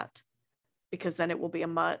with that, because then it will be a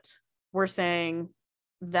mutt. We're saying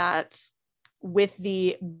that with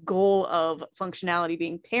the goal of functionality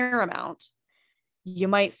being paramount, you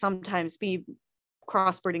might sometimes be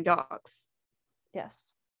crossbreeding dogs.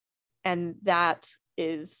 Yes. And that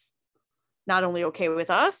is not only okay with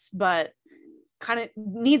us, but kind of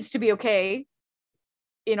needs to be okay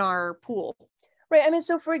in our pool. Right. I mean,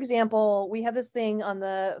 so for example, we have this thing on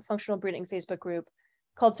the functional breeding Facebook group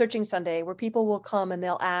called Searching Sunday, where people will come and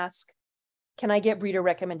they'll ask, can I get breeder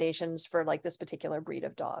recommendations for like this particular breed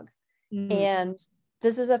of dog? And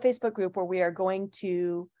this is a Facebook group where we are going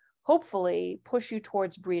to hopefully push you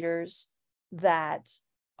towards breeders that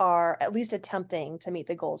are at least attempting to meet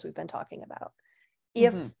the goals we've been talking about.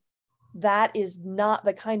 If that is not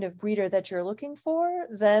the kind of breeder that you're looking for,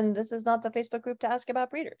 then this is not the Facebook group to ask about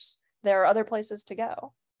breeders. There are other places to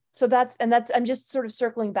go. So I'm just sort of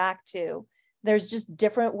circling back to, there's just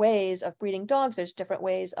different ways of breeding dogs. There's different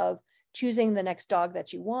ways of choosing the next dog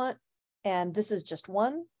that you want. And this is just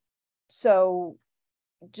one. So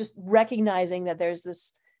just recognizing that there's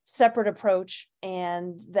this separate approach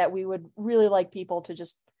and that we would really like people to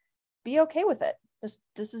just be okay with it.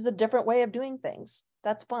 This is a different way of doing things.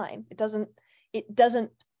 That's fine. It doesn't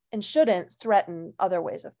and shouldn't threaten other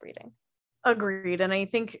ways of breeding. Agreed. And I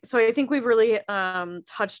think we've really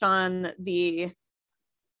touched on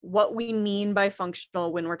what we mean by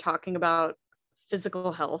functional when we're talking about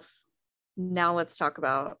physical health. Now let's talk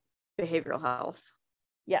about behavioral health.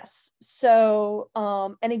 Yes. So,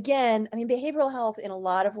 and again, I mean, behavioral health in a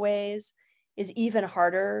lot of ways is even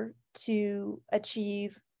harder to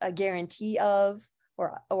achieve a guarantee of,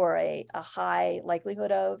 or a high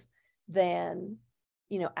likelihood of, than,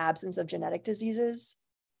 absence of genetic diseases,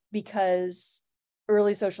 because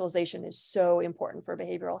early socialization is so important for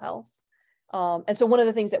behavioral health. And so one of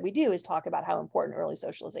the things that we do is talk about how important early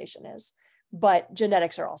socialization is, but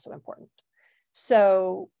genetics are also important.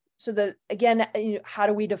 So again, how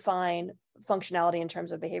do we define functionality in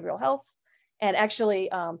terms of behavioral health? And actually,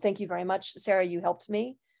 thank you very much, Sarah, you helped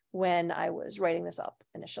me when I was writing this up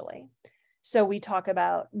initially. So we talk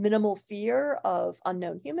about minimal fear of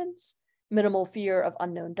unknown humans, minimal fear of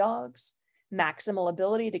unknown dogs, maximal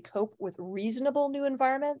ability to cope with reasonable new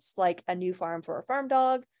environments, like a new farm for a farm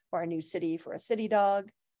dog or a new city for a city dog,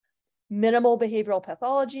 minimal behavioral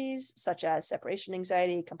pathologies, such as separation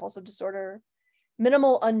anxiety, compulsive disorder,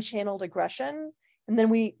 minimal unchanneled aggression. And then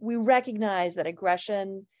we recognize that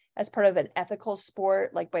aggression as part of an ethical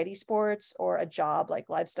sport like bitey sports or a job like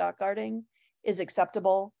livestock guarding is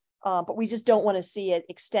acceptable, but we just don't want to see it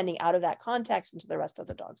extending out of that context into the rest of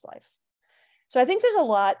the dog's life. So I think there's a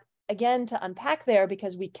lot, again, to unpack there,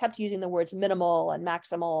 because we kept using the words minimal and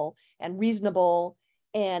maximal and reasonable.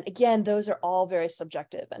 And again, those are all very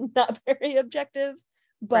subjective and not very objective.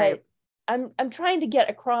 But right. I'm trying to get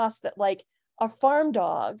across that, like, a farm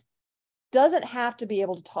dog doesn't have to be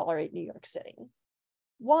able to tolerate New York City.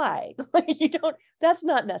 Why? That's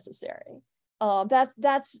not necessary.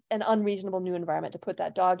 That's an unreasonable new environment to put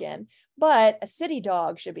that dog in, but a city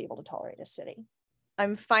dog should be able to tolerate a city.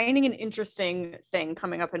 I'm finding an interesting thing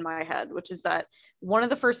coming up in my head, which is that one of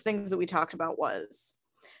the first things that we talked about was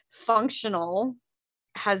functional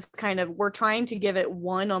has we're trying to give it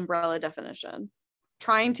one umbrella definition,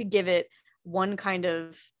 trying to give it one kind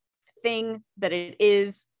of thing that it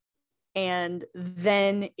is. And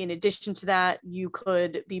then in addition to that, you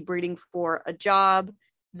could be breeding for a job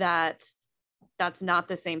that's not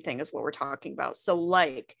the same thing as what we're talking about. So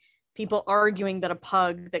like people arguing that a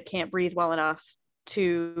pug that can't breathe well enough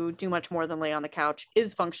to do much more than lay on the couch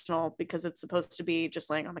is functional because it's supposed to be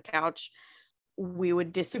just laying on the couch. We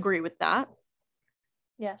would disagree with that.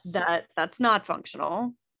 Yes. That's not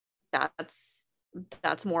functional. That's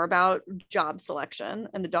more about job selection,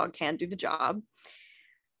 and the dog can do the job.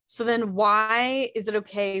 So then why is it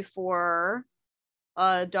okay for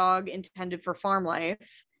a dog intended for farm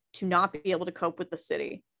life to not be able to cope with the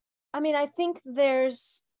city? I mean, I think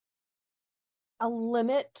there's a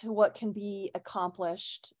limit to what can be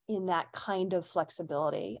accomplished in that kind of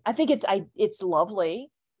flexibility. I think it's lovely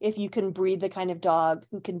if you can breed the kind of dog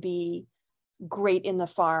who can be great in the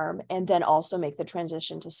farm and then also make the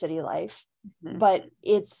transition to city life. Mm-hmm. But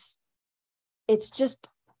it's just,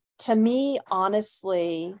 to me,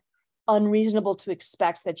 honestly, unreasonable to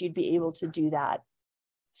expect that you'd be able to do that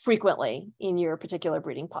frequently in your particular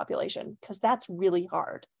breeding population, because that's really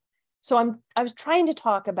hard. So I was trying to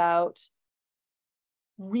talk about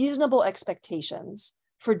reasonable expectations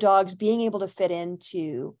for dogs being able to fit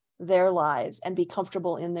into their lives and be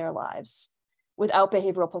comfortable in their lives without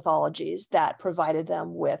behavioral pathologies that provided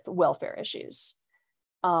them with welfare issues.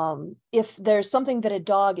 If there's something that a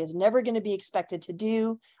dog is never going to be expected to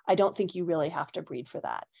do, I don't think you really have to breed for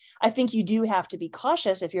that. I think you do have to be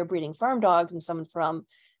cautious if you're breeding farm dogs and someone from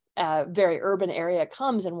a very urban area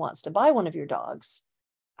comes and wants to buy one of your dogs.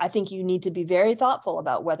 I think you need to be very thoughtful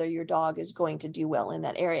about whether your dog is going to do well in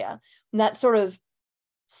that area. And that's sort of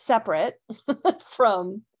separate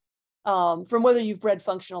from from whether you've bred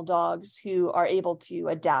functional dogs who are able to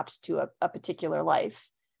adapt to a particular life.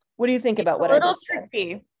 What do you think about what I just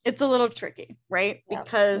said? It's a little tricky, right? Yeah.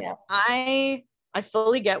 Because Yeah. I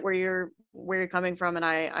fully get where you're coming from, and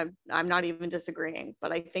I'm not even disagreeing,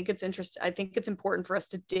 but I think it's interesting. I think it's important for us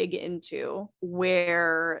to dig into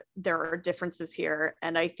where there are differences here.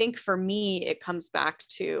 And I think for me, it comes back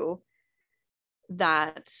to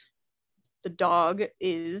that the dog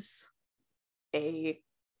is a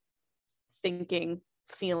thinking,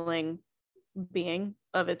 feeling being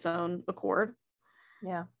of its own accord.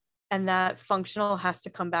 Yeah. And that functional has to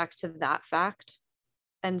come back to that fact.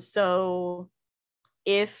 And so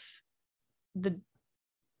if the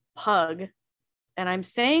pug, and I'm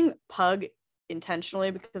saying pug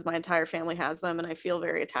intentionally because my entire family has them and I feel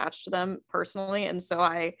very attached to them personally, and so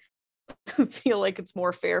I feel like it's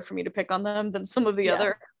more fair for me to pick on them than some of the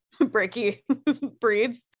other breaky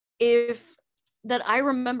breeds. If that I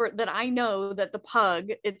remember that I know that the pug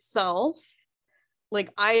itself,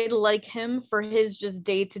 like I like him for his just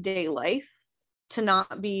day-to-day life to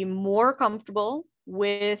not be more comfortable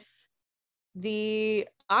with the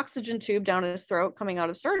oxygen tube down his throat coming out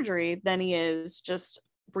of surgery than he is just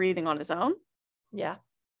breathing on his own. Yeah.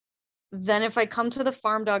 Then if I come to the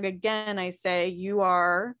farm dog again, I say, you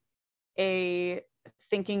are a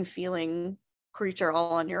thinking, feeling creature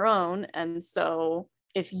all on your own. And so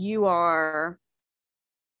if you are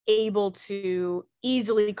able to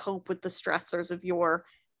easily cope with the stressors of your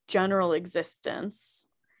general existence,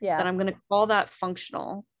 then I'm going to call that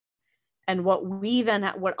functional. And what we then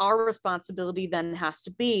what our responsibility then has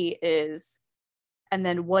to be is, and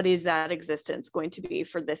then what is that existence going to be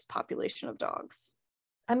for this population of dogs?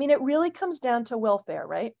 I mean, it really comes down to welfare,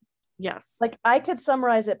 right? Yes. Like I could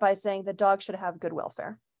summarize it by saying the dog should have good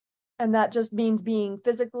welfare. And that just means being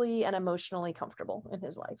physically and emotionally comfortable in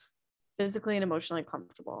his life. Physically and emotionally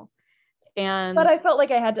comfortable. And but I felt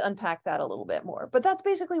like I had to unpack that a little bit more, but that's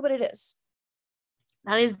basically what it is.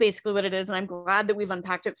 That is basically what it is. And I'm glad that we've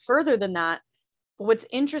unpacked it further than that. But what's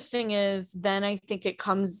interesting is then I think it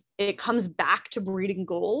comes back to breeding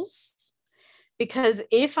goals, because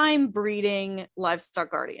if I'm breeding livestock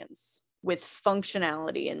guardians with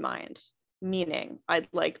functionality in mind, meaning I'd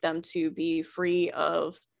like them to be free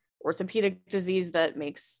of orthopedic disease that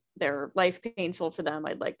makes their life painful for them,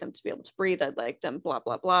 I'd like them to be able to breathe, I'd like them blah,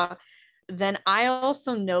 blah, blah, then I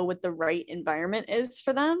also know what the right environment is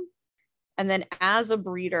for them. And then as a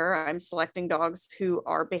breeder, I'm selecting dogs who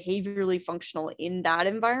are behaviorally functional in that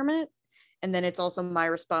environment. And then it's also my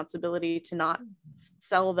responsibility to not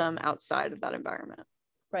sell them outside of that environment.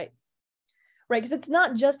 Right. Right. Because it's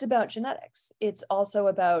not just about genetics. It's also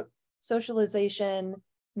about socialization,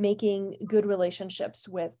 making good relationships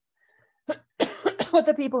with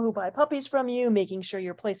the people who buy puppies from you, making sure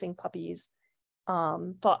you're placing puppies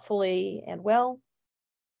thoughtfully and well.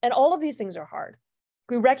 And all of these things are hard.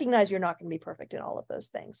 We recognize you're not going to be perfect in all of those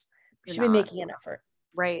things. You should be making an effort.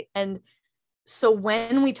 Right. And so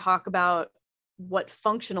when we talk about what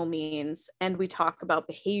functional means and we talk about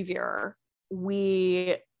behavior,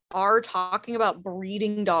 we are talking about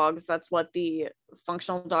breeding dogs. That's what the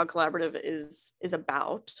Functional Dog Collaborative is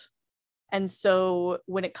about. And so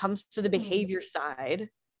when it comes to the behavior side,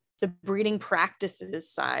 the breeding practices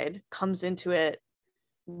side comes into it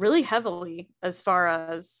really heavily as far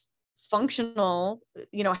as functional,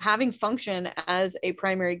 having function as a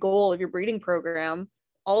primary goal of your breeding program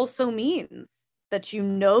also means that you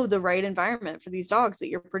know the right environment for these dogs that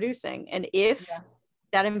you're producing. And if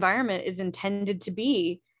that environment is intended to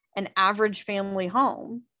be an average family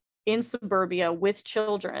home in suburbia with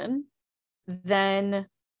children, then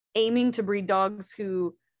aiming to breed dogs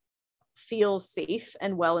who feel safe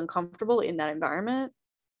and well and comfortable in that environment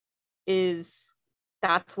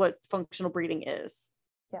that's what functional breeding is.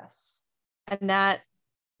 Yes. And that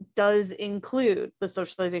does include the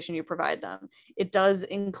socialization you provide them. It does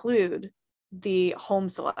include the home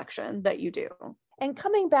selection that you do. And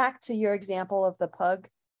coming back to your example of the pug,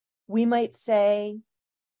 we might say,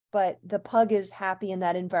 but the pug is happy in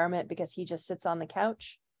that environment because he just sits on the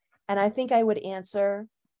couch. And I think I would answer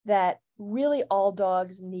that really all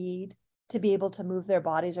dogs need to be able to move their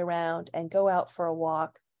bodies around and go out for a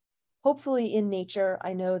walk, hopefully in nature.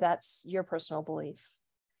 I know that's your personal belief.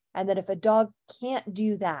 And that if a dog can't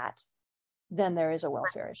do that, then there is a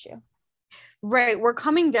welfare issue. Right. We're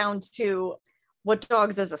coming down to what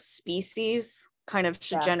dogs as a species kind of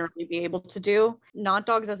should generally be able to do. Not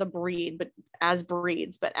dogs as a breed, but as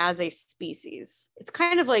breeds, but as a species. It's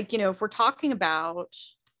kind of like, if we're talking about,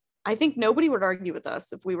 I think nobody would argue with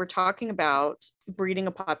us if we were talking about breeding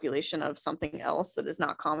a population of something else that is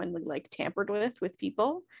not commonly like tampered with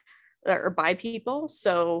people or by people.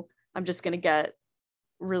 So I'm just going to get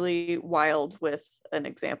really wild with an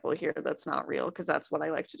example here that's not real, because that's what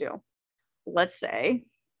I like to do. Let's say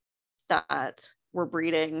that we're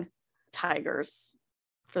breeding tigers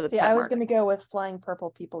for the pet I was market. going to go with flying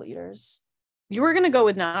purple people eaters. You were going to go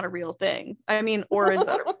with not a real thing. I mean, or is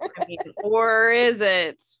that or is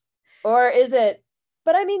it? Or is it?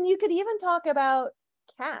 But I mean, you could even talk about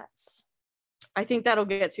cats. I think that'll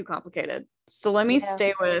get too complicated. So let me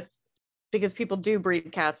stay with, because people do breed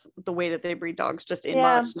cats the way that they breed dogs, just in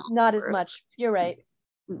much smaller not numbers. As much. You're right.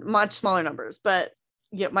 Much smaller numbers. But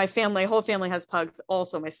yeah, my whole family has pugs.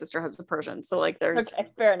 Also, my sister has a Persian. So like there's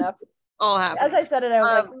fair enough. All happening. As I said it, I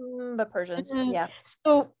was but Persians. Yeah.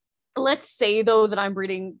 So let's say though that I'm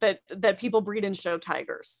breeding that people breed and show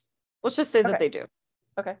tigers. Let's just say that they do.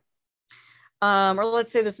 Okay. Or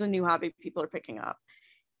let's say this is a new hobby people are picking up.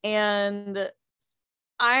 And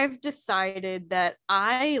I've decided that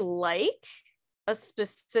I like a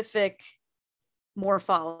specific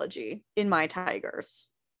morphology in my tigers.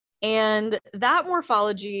 And that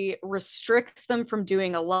morphology restricts them from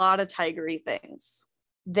doing a lot of tigery things.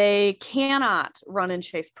 They cannot run and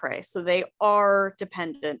chase prey. So they are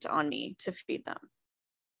dependent on me to feed them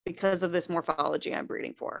because of this morphology I'm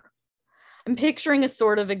breeding for. I'm picturing a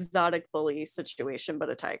sort of exotic bully situation,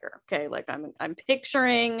 but a tiger. Okay. Like I'm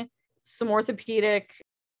picturing some orthopedic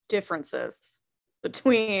differences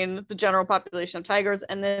between the general population of tigers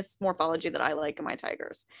and this morphology that I like in my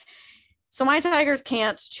tigers. So my tigers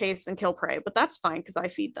can't chase and kill prey, but that's fine because I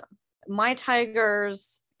feed them. My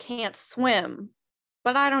tigers can't swim,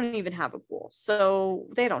 but I don't even have a pool. So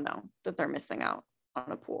they don't know that they're missing out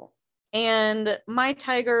on a pool. And my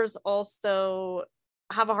tigers also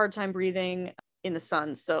have a hard time breathing in the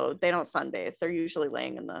sun. So they don't sunbathe. They're usually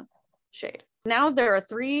laying in the shade. Now there are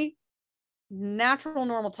 3 natural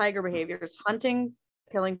normal tiger behaviors: hunting,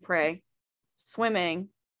 killing prey, swimming,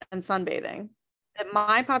 and sunbathing, that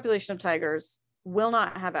my population of tigers will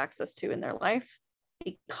not have access to in their life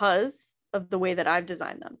because of the way that I've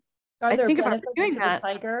designed them. Are there benefits to the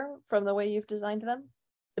tiger from the way you've designed them?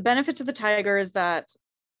 The benefit to the tiger is that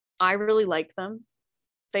I really like them.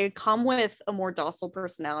 They come with a more docile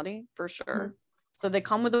personality for sure. Mm-hmm. So they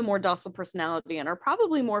come with a more docile personality and are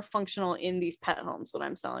probably more functional in these pet homes that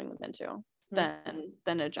I'm selling them into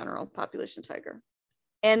than a general population tiger.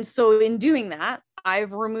 And so in doing that,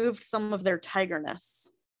 I've removed some of their tigerness.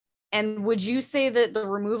 And would you say that the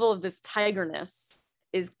removal of this tigerness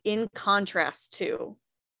is in contrast to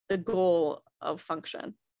the goal of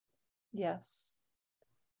function? Yes.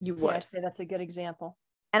 You would. Yeah, I'd say that's a good example.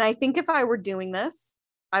 And I think if I were doing this,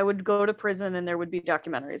 I would go to prison and there would be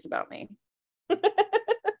documentaries about me.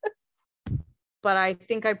 But I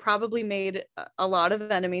think I probably made a lot of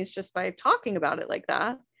enemies just by talking about it like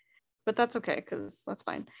that. But that's okay, because that's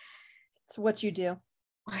fine. It's what you do.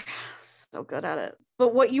 So good at it.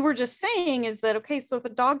 But what you were just saying is that, okay, so if a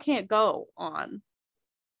dog can't go on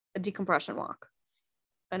a decompression walk,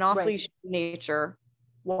 an off-leash nature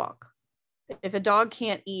walk, if a dog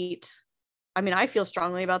can't eat, I mean, I feel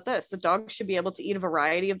strongly about this. The dog should be able to eat a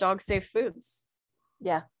variety of dog-safe foods.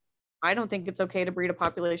 Yeah. I don't think it's okay to breed a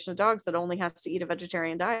population of dogs that only has to eat a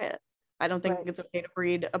vegetarian diet. I don't think it's okay to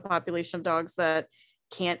breed a population of dogs that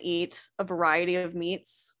can't eat a variety of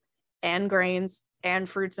meats and grains and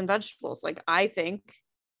fruits and vegetables. Like, I think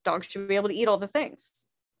dogs should be able to eat all the things.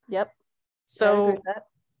 Yep. So,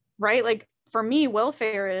 right, like for me,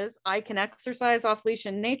 welfare is I can exercise off leash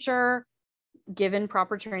in nature, given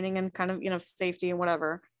proper training and kind of, safety and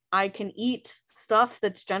whatever. I can eat stuff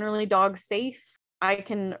that's generally dog safe. I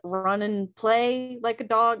can run and play like a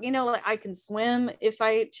dog, like I can swim if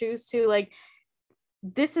I choose to. Like,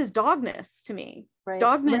 this is dogness to me. Right.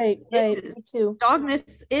 Dogness right. Me too.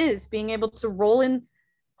 Dogness is being able to roll in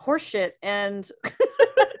horseshit and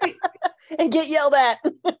and get yelled at.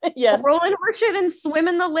 Yes. Roll in horseshit and swim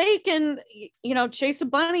in the lake and chase a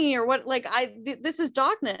bunny or what. Like, this is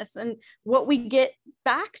dogness. And what we get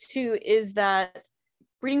back to is that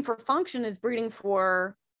breeding for function is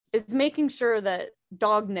making sure that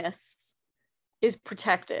dogness is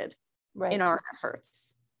protected in our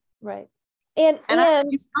efforts. Right. And I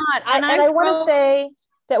want to say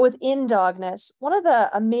that within dogness, one of the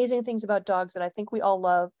amazing things about dogs that I think we all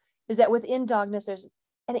love is that within dogness, there's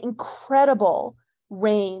an incredible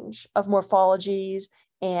range of morphologies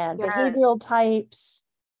and behavioral types.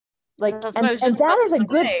 Like, and that is a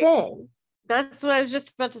good thing. That's what I was just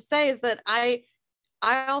about to say, is that I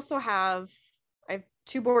also have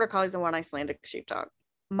 2 border collies and 1 Icelandic sheepdog.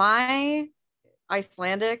 My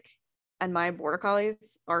Icelandic and my border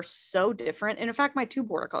collies are so different. And in fact, my 2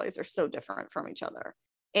 border collies are so different from each other.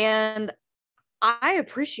 And I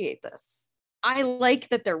appreciate this. I like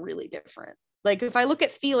that they're really different. Like if I look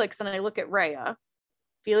at Felix and I look at Rhea,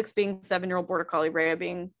 Felix being 7-year-old Border Collie, Rhea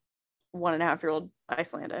being 1.5-year-old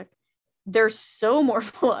Icelandic, they're so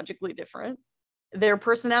morphologically different. Their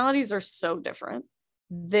personalities are so different.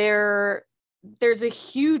 There's a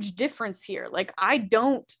huge difference here. Like I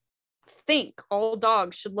don't think all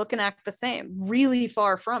dogs should look and act the same, really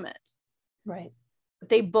far from it. Right.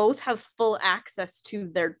 They both have full access to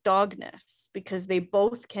their dogness because they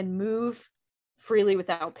both can move freely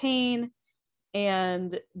without pain,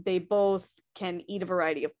 and they both can eat a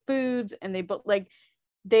variety of foods, and they both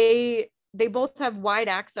they both have wide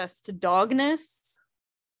access to dogness.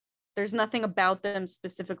 There's nothing about them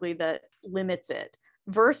specifically that limits it,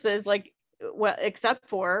 versus like, well, except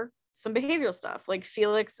for some behavioral stuff. Like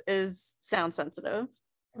Felix is sound sensitive.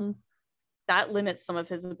 That limits some of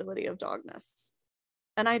his ability of dogness.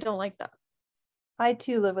 And I don't like that. I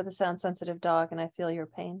too live with a sound sensitive dog, and I feel your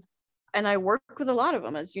pain. And I work with a lot of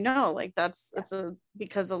them, as you know, like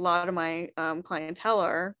because a lot of my clientele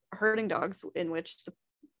are herding dogs, in which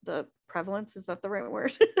the prevalence, is that the right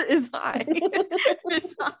word, is high.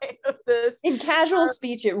 Is high of this. In casual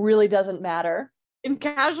speech, it really doesn't matter. In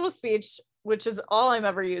casual speech, which is all I'm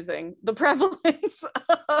ever using, the prevalence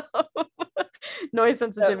of noise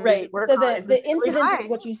sensitivity. Right. So the incidence really is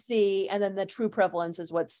what you see, and then the true prevalence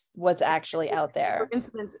is what's actually out there.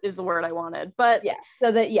 Incidence is the word I wanted, but yeah.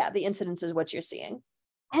 So the incidence is what you're seeing.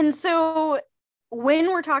 And so when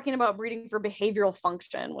we're talking about breeding for behavioral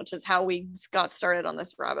function, which is how we got started on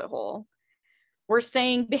this rabbit hole, we're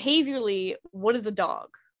saying behaviorally, what is a dog?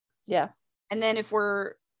 Yeah. And then if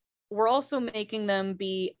we're also making them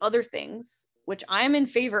be other things, which I'm in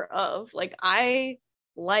favor of. Like I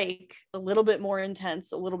like a little bit more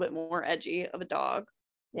intense, a little bit more edgy of a dog.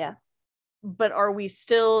 Yeah. But are we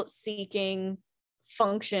still seeking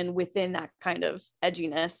function within that kind of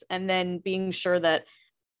edginess? And then being sure that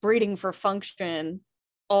breeding for function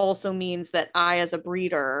also means that I, as a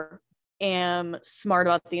breeder, am smart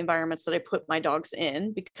about the environments that I put my dogs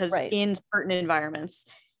in, because in certain environments,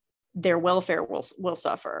 their welfare will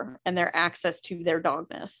suffer, and their access to their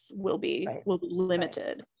dogness will be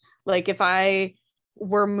limited. Right. Like if I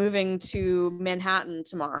were moving to Manhattan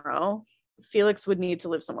tomorrow, Felix would need to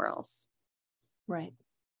live somewhere else. Right.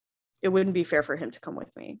 It wouldn't be fair for him to come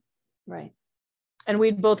with me. Right. And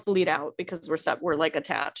we'd both bleed out because we're like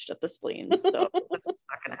attached at the spleens. So that's just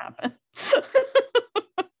not going to happen.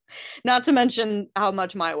 Not to mention how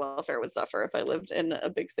much my welfare would suffer if I lived in a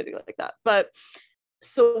big city like that. But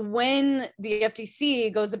so when the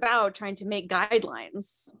FDC goes about trying to make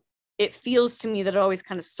guidelines, it feels to me that it always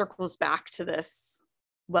kind of circles back to this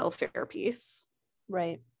welfare piece.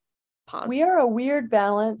 Right. Pause. We are a weird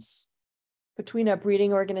balance between a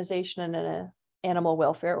breeding organization and an animal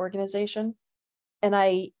welfare organization. And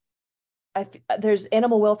there's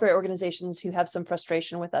animal welfare organizations who have some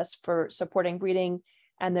frustration with us for supporting breeding.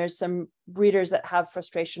 And there's some breeders that have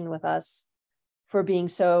frustration with us for being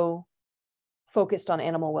so focused on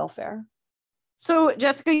animal welfare. So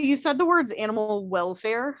Jessica, you said the words animal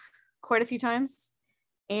welfare quite a few times.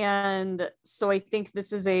 And so I think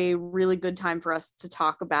this is a really good time for us to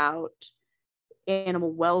talk about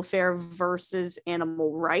animal welfare versus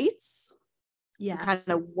animal rights. Yes.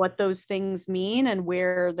 Kind of what those things mean and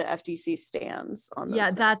where the FDC stands on those. Yeah,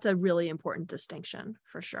 things. That's a really important distinction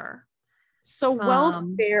for sure. So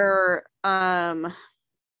welfare,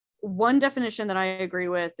 one definition that I agree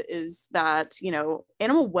with is that,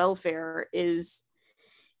 animal welfare is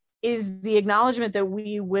the acknowledgement that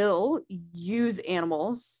we will use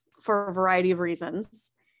animals for a variety of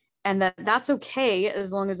reasons, and that's okay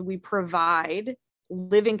as long as we provide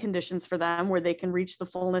living conditions for them where they can reach the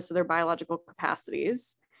fullness of their biological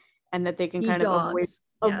capacities, and that they can kind of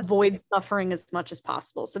avoid suffering as much as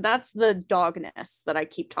possible. So that's the dogness that I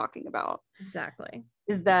keep talking about. Exactly.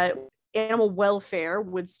 Is that animal welfare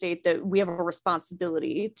would state that we have a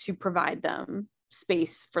responsibility to provide them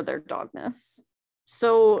space for their dogness.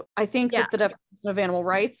 So I think that the definition of animal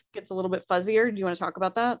rights gets a little bit fuzzier. Do you want to talk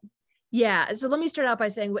about that? Yeah. So let me start out by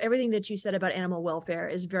saying everything that you said about animal welfare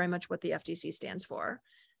is very much what the FDC stands for.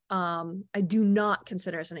 I do not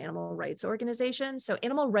consider us an animal rights organization. So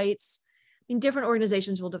animal rights, different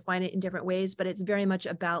organizations will define it in different ways, but it's very much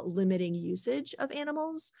about limiting usage of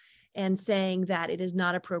animals and saying that it is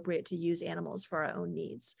not appropriate to use animals for our own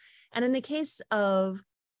needs. And in the case of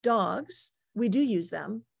dogs, we do use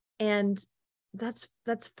them, and that's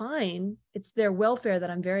fine. It's their welfare that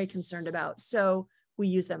I'm very concerned about. So we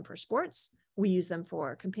use them for sports, we use them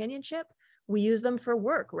for companionship, we use them for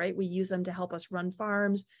work, right? We use them to help us run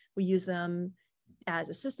farms. We use them as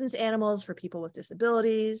assistance animals for people with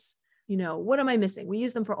disabilities. what am I missing? We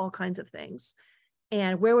use them for all kinds of things.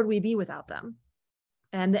 And where would we be without them?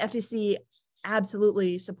 And the FDC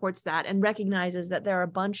absolutely supports that and recognizes that there are a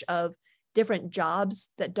bunch of different jobs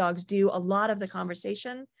that dogs do. A lot of the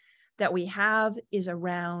conversation that we have is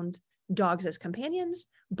around dogs as companions,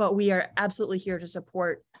 but we are absolutely here to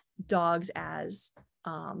support dogs as,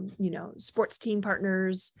 sports team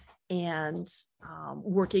partners and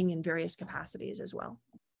working in various capacities as well.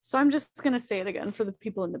 So I'm just going to say it again for the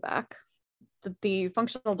people in the back, that the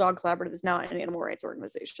Functional Dog Collaborative is not an animal rights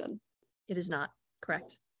organization. It is not,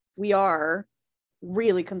 correct. We are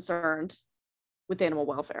really concerned with animal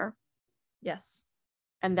welfare. Yes.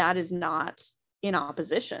 And that is not in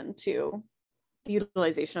opposition to the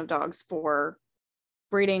utilization of dogs for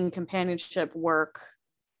breeding, companionship, work,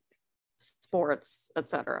 sports,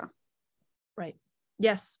 etc. Right.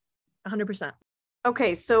 Yes, 100%.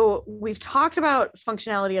 Okay, so we've talked about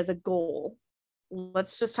functionality as a goal.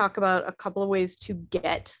 Let's just talk about a couple of ways to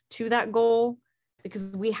get to that goal,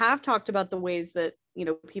 because we have talked about the ways that,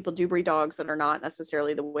 people do breed dogs that are not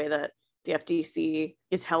necessarily the way that the FDC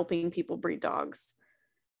is helping people breed dogs.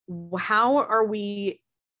 How are we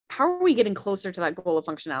getting closer to that goal of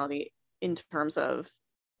functionality in terms of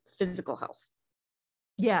physical health?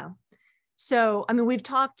 Yeah. So, we've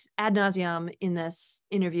talked ad nauseum in this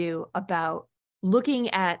interview about looking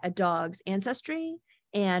at a dog's ancestry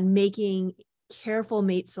and making careful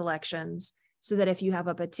mate selections so that if you have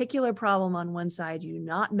a particular problem on one side, you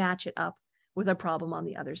not match it up with a problem on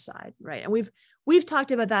the other side, right? And we've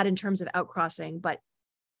talked about that in terms of outcrossing, but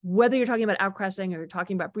whether you're talking about outcrossing or you're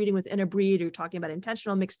talking about breeding within a breed or you're talking about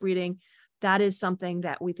intentional mixed breeding, that is something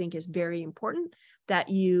that we think is very important, that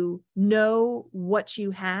you know what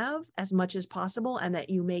you have as much as possible and that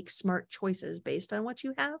you make smart choices based on what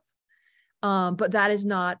you have. But that is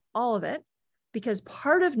not all of it, because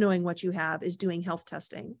part of knowing what you have is doing health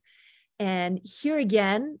testing. And here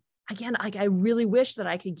again, I really wish that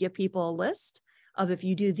I could give people a list of, if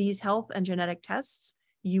you do these health and genetic tests,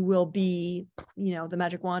 you will be, the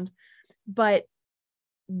magic wand. But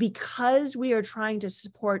because we are trying to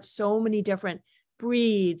support so many different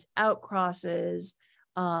breeds, outcrosses,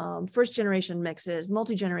 first generation mixes,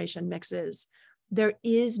 multi-generation mixes, there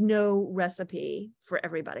is no recipe for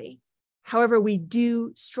everybody. However, we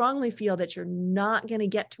do strongly feel that you're not going to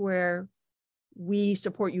get to where we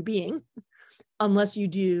support you being unless you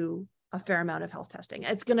do a fair amount of health testing.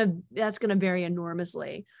 That's going to vary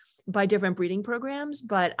enormously by different breeding programs,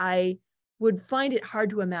 but I would find it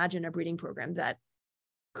hard to imagine a breeding program that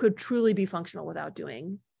could truly be functional without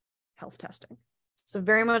doing health testing. So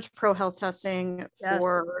very much pro health testing. Yes.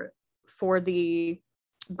 for the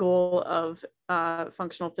goal of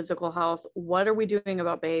functional physical health. What are we doing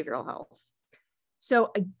about behavioral health?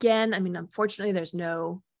 So again, unfortunately, there's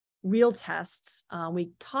no real tests.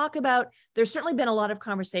 We talk about, there's certainly been a lot of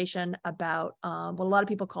conversation about what a lot of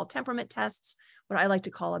people call temperament tests, what I like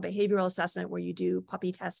to call a behavioral assessment, where you do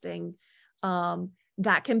puppy testing.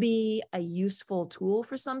 That can be a useful tool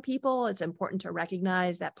for some people. It's important to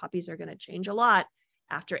recognize that puppies are going to change a lot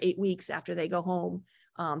after 8 weeks after they go home.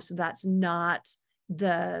 So that's not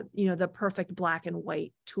the perfect black and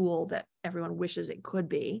white tool that everyone wishes it could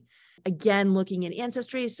be. Again, looking in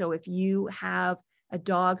ancestry. So if you have a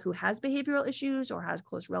dog who has behavioral issues or has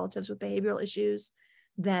close relatives with behavioral issues,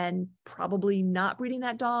 then probably not breeding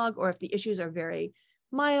that dog. Or if the issues are very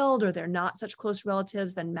mild or they're not such close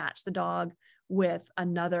relatives, then match the dog with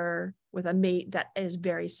a mate that is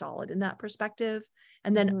very solid in that perspective.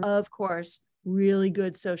 And then of course, really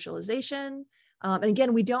good socialization. And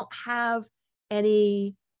again, we don't have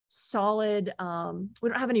any solid, we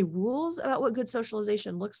don't have any rules about what good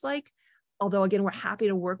socialization looks like. Although again, we're happy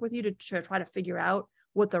to work with you to try to figure out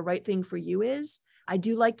what the right thing for you is. I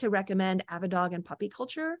do like to recommend Avidog and puppy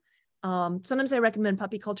culture. Sometimes I recommend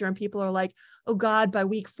puppy culture and people are like, oh God, by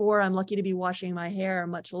week 4, I'm lucky to be washing my hair,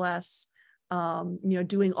 much less,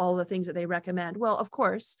 doing all the things that they recommend. Well, of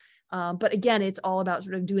course. But again, it's all about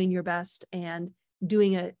sort of doing your best and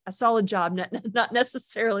doing a solid job, not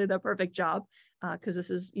necessarily the perfect job, because this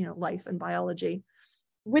is, life and biology.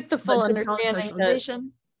 With the full understanding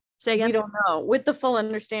socialization. Say again? We don't know. With the full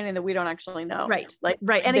understanding that we don't actually know. Right.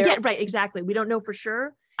 Right. And again, right, exactly. We don't know for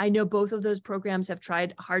sure. I know both of those programs have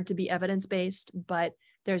tried hard to be evidence-based, but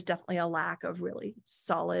there's definitely a lack of really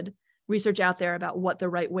solid research out there about what the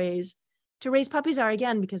right ways to raise puppies are,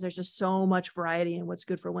 again, because there's just so much variety in what's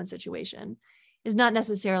good for one situation is not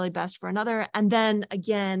necessarily best for another. And then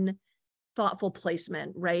again, thoughtful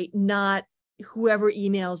placement, right? Not whoever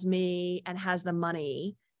emails me and has the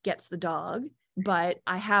money gets the dog, but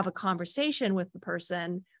I have a conversation with the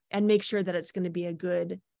person and make sure that it's going to be a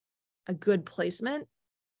good placement.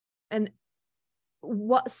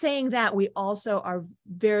 saying that, we also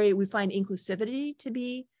we find inclusivity to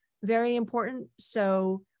be very important.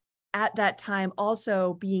 So at that time,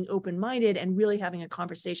 also being open-minded and really having a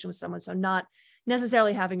conversation with someone. So not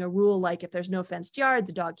necessarily having a rule like, if there's no fenced yard,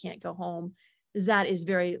 the dog can't go home. That is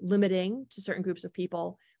very limiting to certain groups of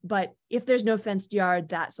people. But if there's no fenced yard,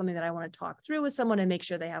 that's something that I want to talk through with someone and make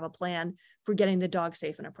sure they have a plan for getting the dog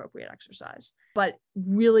safe and appropriate exercise, but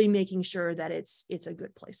really making sure that it's a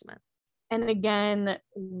good placement. And again,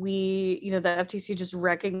 the FTC just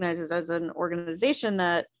recognizes as an organization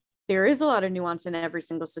that there is a lot of nuance in every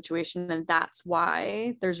single situation. And that's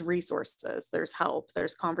why there's resources, there's help,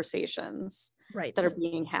 there's conversations that are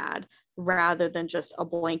being had, rather than just a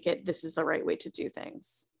blanket, this is the right way to do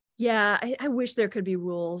things. Yeah, I wish there could be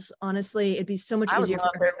rules. Honestly, it'd be so much easier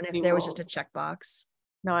for everyone if there was just a checkbox.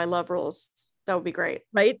 No, I love rules. That would be great.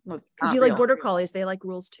 Right? Because you like border collies. They like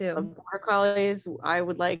rules too. Border collies, I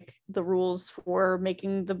would like the rules for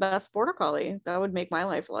making the best border collie. That would make my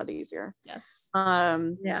life a lot easier. Yes.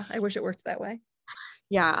 Yeah, I wish it worked that way.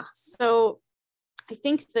 Yeah. So I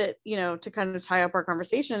think that, to kind of tie up our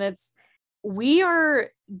conversation, we are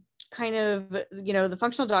kind of, the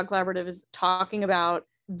Functional Dog Collaborative is talking about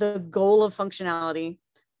the goal of functionality.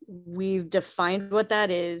 We've defined what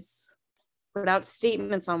that is, put out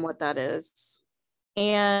statements on what that is.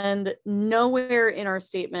 And nowhere in our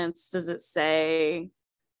statements does it say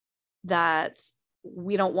that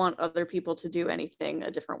we don't want other people to do anything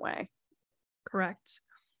a different way. Correct.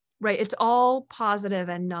 Right. It's all positive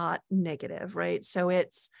and not negative, right? So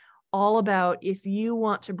it's all about, if you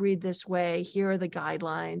want to breed this way, here are the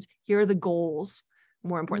guidelines, here are the goals,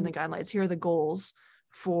 more important than guidelines, here are the goals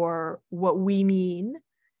for what we mean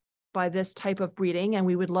by this type of breeding. And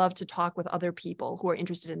we would love to talk with other people who are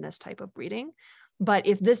interested in this type of breeding. But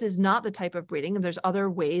if this is not the type of breeding, and there's other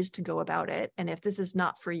ways to go about it, and if this is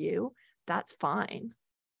not for you, that's fine.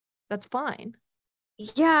 That's fine.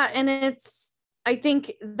 Yeah. And I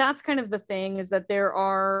think that's kind of the thing, is that there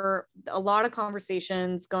are a lot of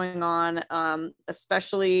conversations going on,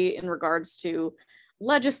 especially in regards to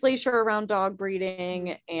legislature around dog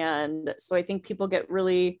breeding. And so I think people get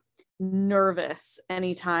really nervous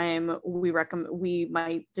anytime we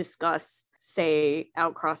might discuss, say,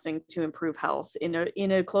 outcrossing to improve health in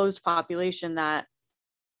a closed population that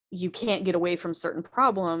you can't get away from certain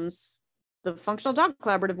problems. The Functional Dog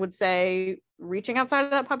Collaborative would say reaching outside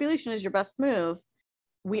of that population is your best move.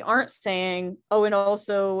 We aren't saying, and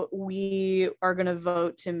also we are going to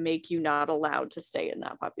vote to make you not allowed to stay in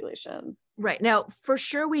that population. Right. Now, for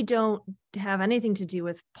sure, we don't have anything to do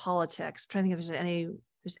with politics. I'm trying to think if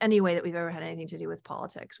there's any way that we've ever had anything to do with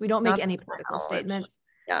politics. We don't make any political statements.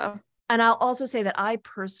 Yeah. And I'll also say that I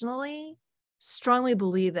personally strongly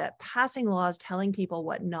believe that passing laws telling people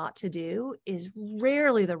what not to do is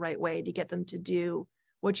rarely the right way to get them to do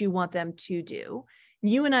what you want them to do.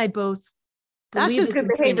 You and I both. That's just good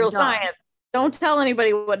behavioral science. Don't tell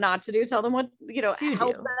anybody what not to do. Tell them what,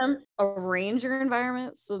 help them arrange your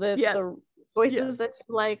environment so that the choices that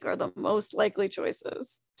you like are the most likely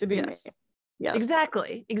choices to be made. Yes.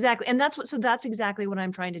 Exactly. And that's exactly what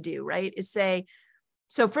I'm trying to do, right? Is say,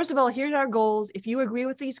 so first of all, here's our goals. If you agree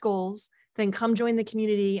with these goals, then come join the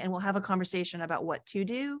community and we'll have a conversation about what to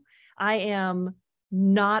do. I am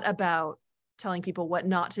not about telling people what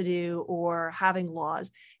not to do or having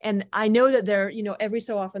laws. And I know that there, every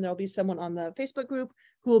so often there'll be someone on the Facebook group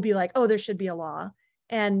who will be like, oh, there should be a law.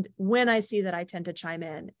 And when I see that, I tend to chime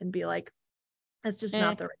in and be like, that's just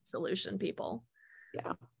not the right solution, people.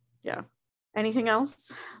 Yeah. Yeah. Anything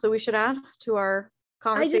else that we should add to our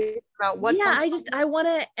conversation about what? Yeah, I want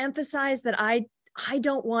to emphasize that I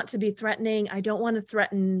don't want to be threatening. I don't want to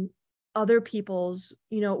threaten other people's,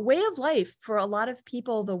 way of life. For a lot of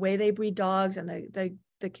people, the way they breed dogs and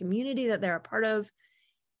the community that they're a part of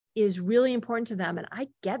is really important to them. And I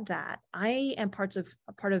get that. I am part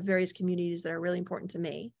of various communities that are really important to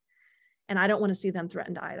me. And I don't want to see them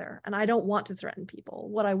threatened either. And I don't want to threaten people.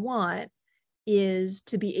 What I want is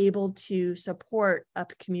to be able to support a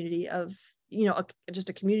community of, just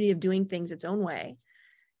a community of doing things its own way.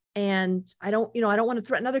 And I don't want to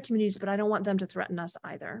threaten other communities, but I don't want them to threaten us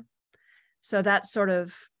either. So that's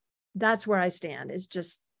where I stand, is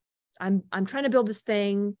just, I'm trying to build this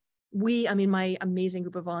thing. My amazing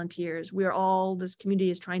group of volunteers, this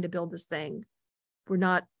community is trying to build this thing. We're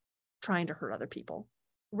not trying to hurt other people.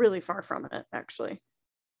 Really far from it, actually.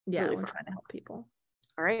 Yeah, we're trying to help people.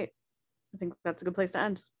 All right. I think that's a good place to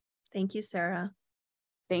end. Thank you, Sarah.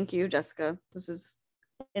 Thank you, Jessica. This is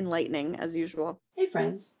enlightening as usual. Hey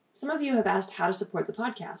friends, some of you have asked how to support the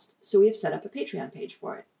podcast, so we have set up a Patreon page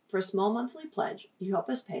for it. For a small monthly pledge, you help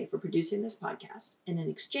us pay for producing this podcast, and in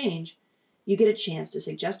exchange, you get a chance to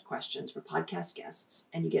suggest questions for podcast guests,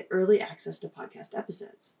 and you get early access to podcast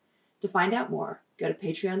episodes. To find out more, go to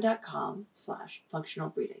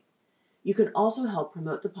patreon.com/functionalbreeding. You can also help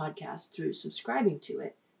promote the podcast through subscribing to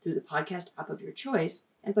it through the podcast app of your choice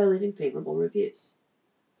and by leaving favorable reviews.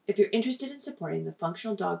 If you're interested in supporting the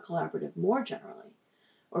Functional Dog Collaborative more generally,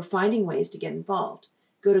 or finding ways to get involved,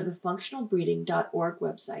 go to the functionalbreeding.org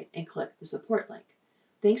website and click the support link.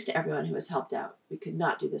 Thanks to everyone who has helped out. We could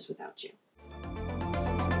not do this without you.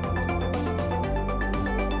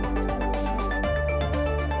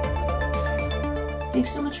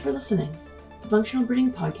 Thanks so much for listening. The Functional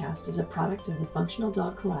Breeding Podcast is a product of the Functional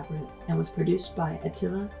Dog Collaborative and was produced by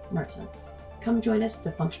Attila Merton. Come join us at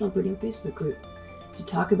the Functional Breeding Facebook group to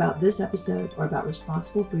talk about this episode or about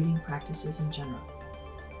responsible breeding practices in general.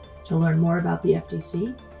 To learn more about the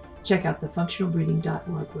FDC, check out the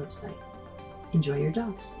functionalbreeding.org website. Enjoy your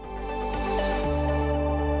dogs.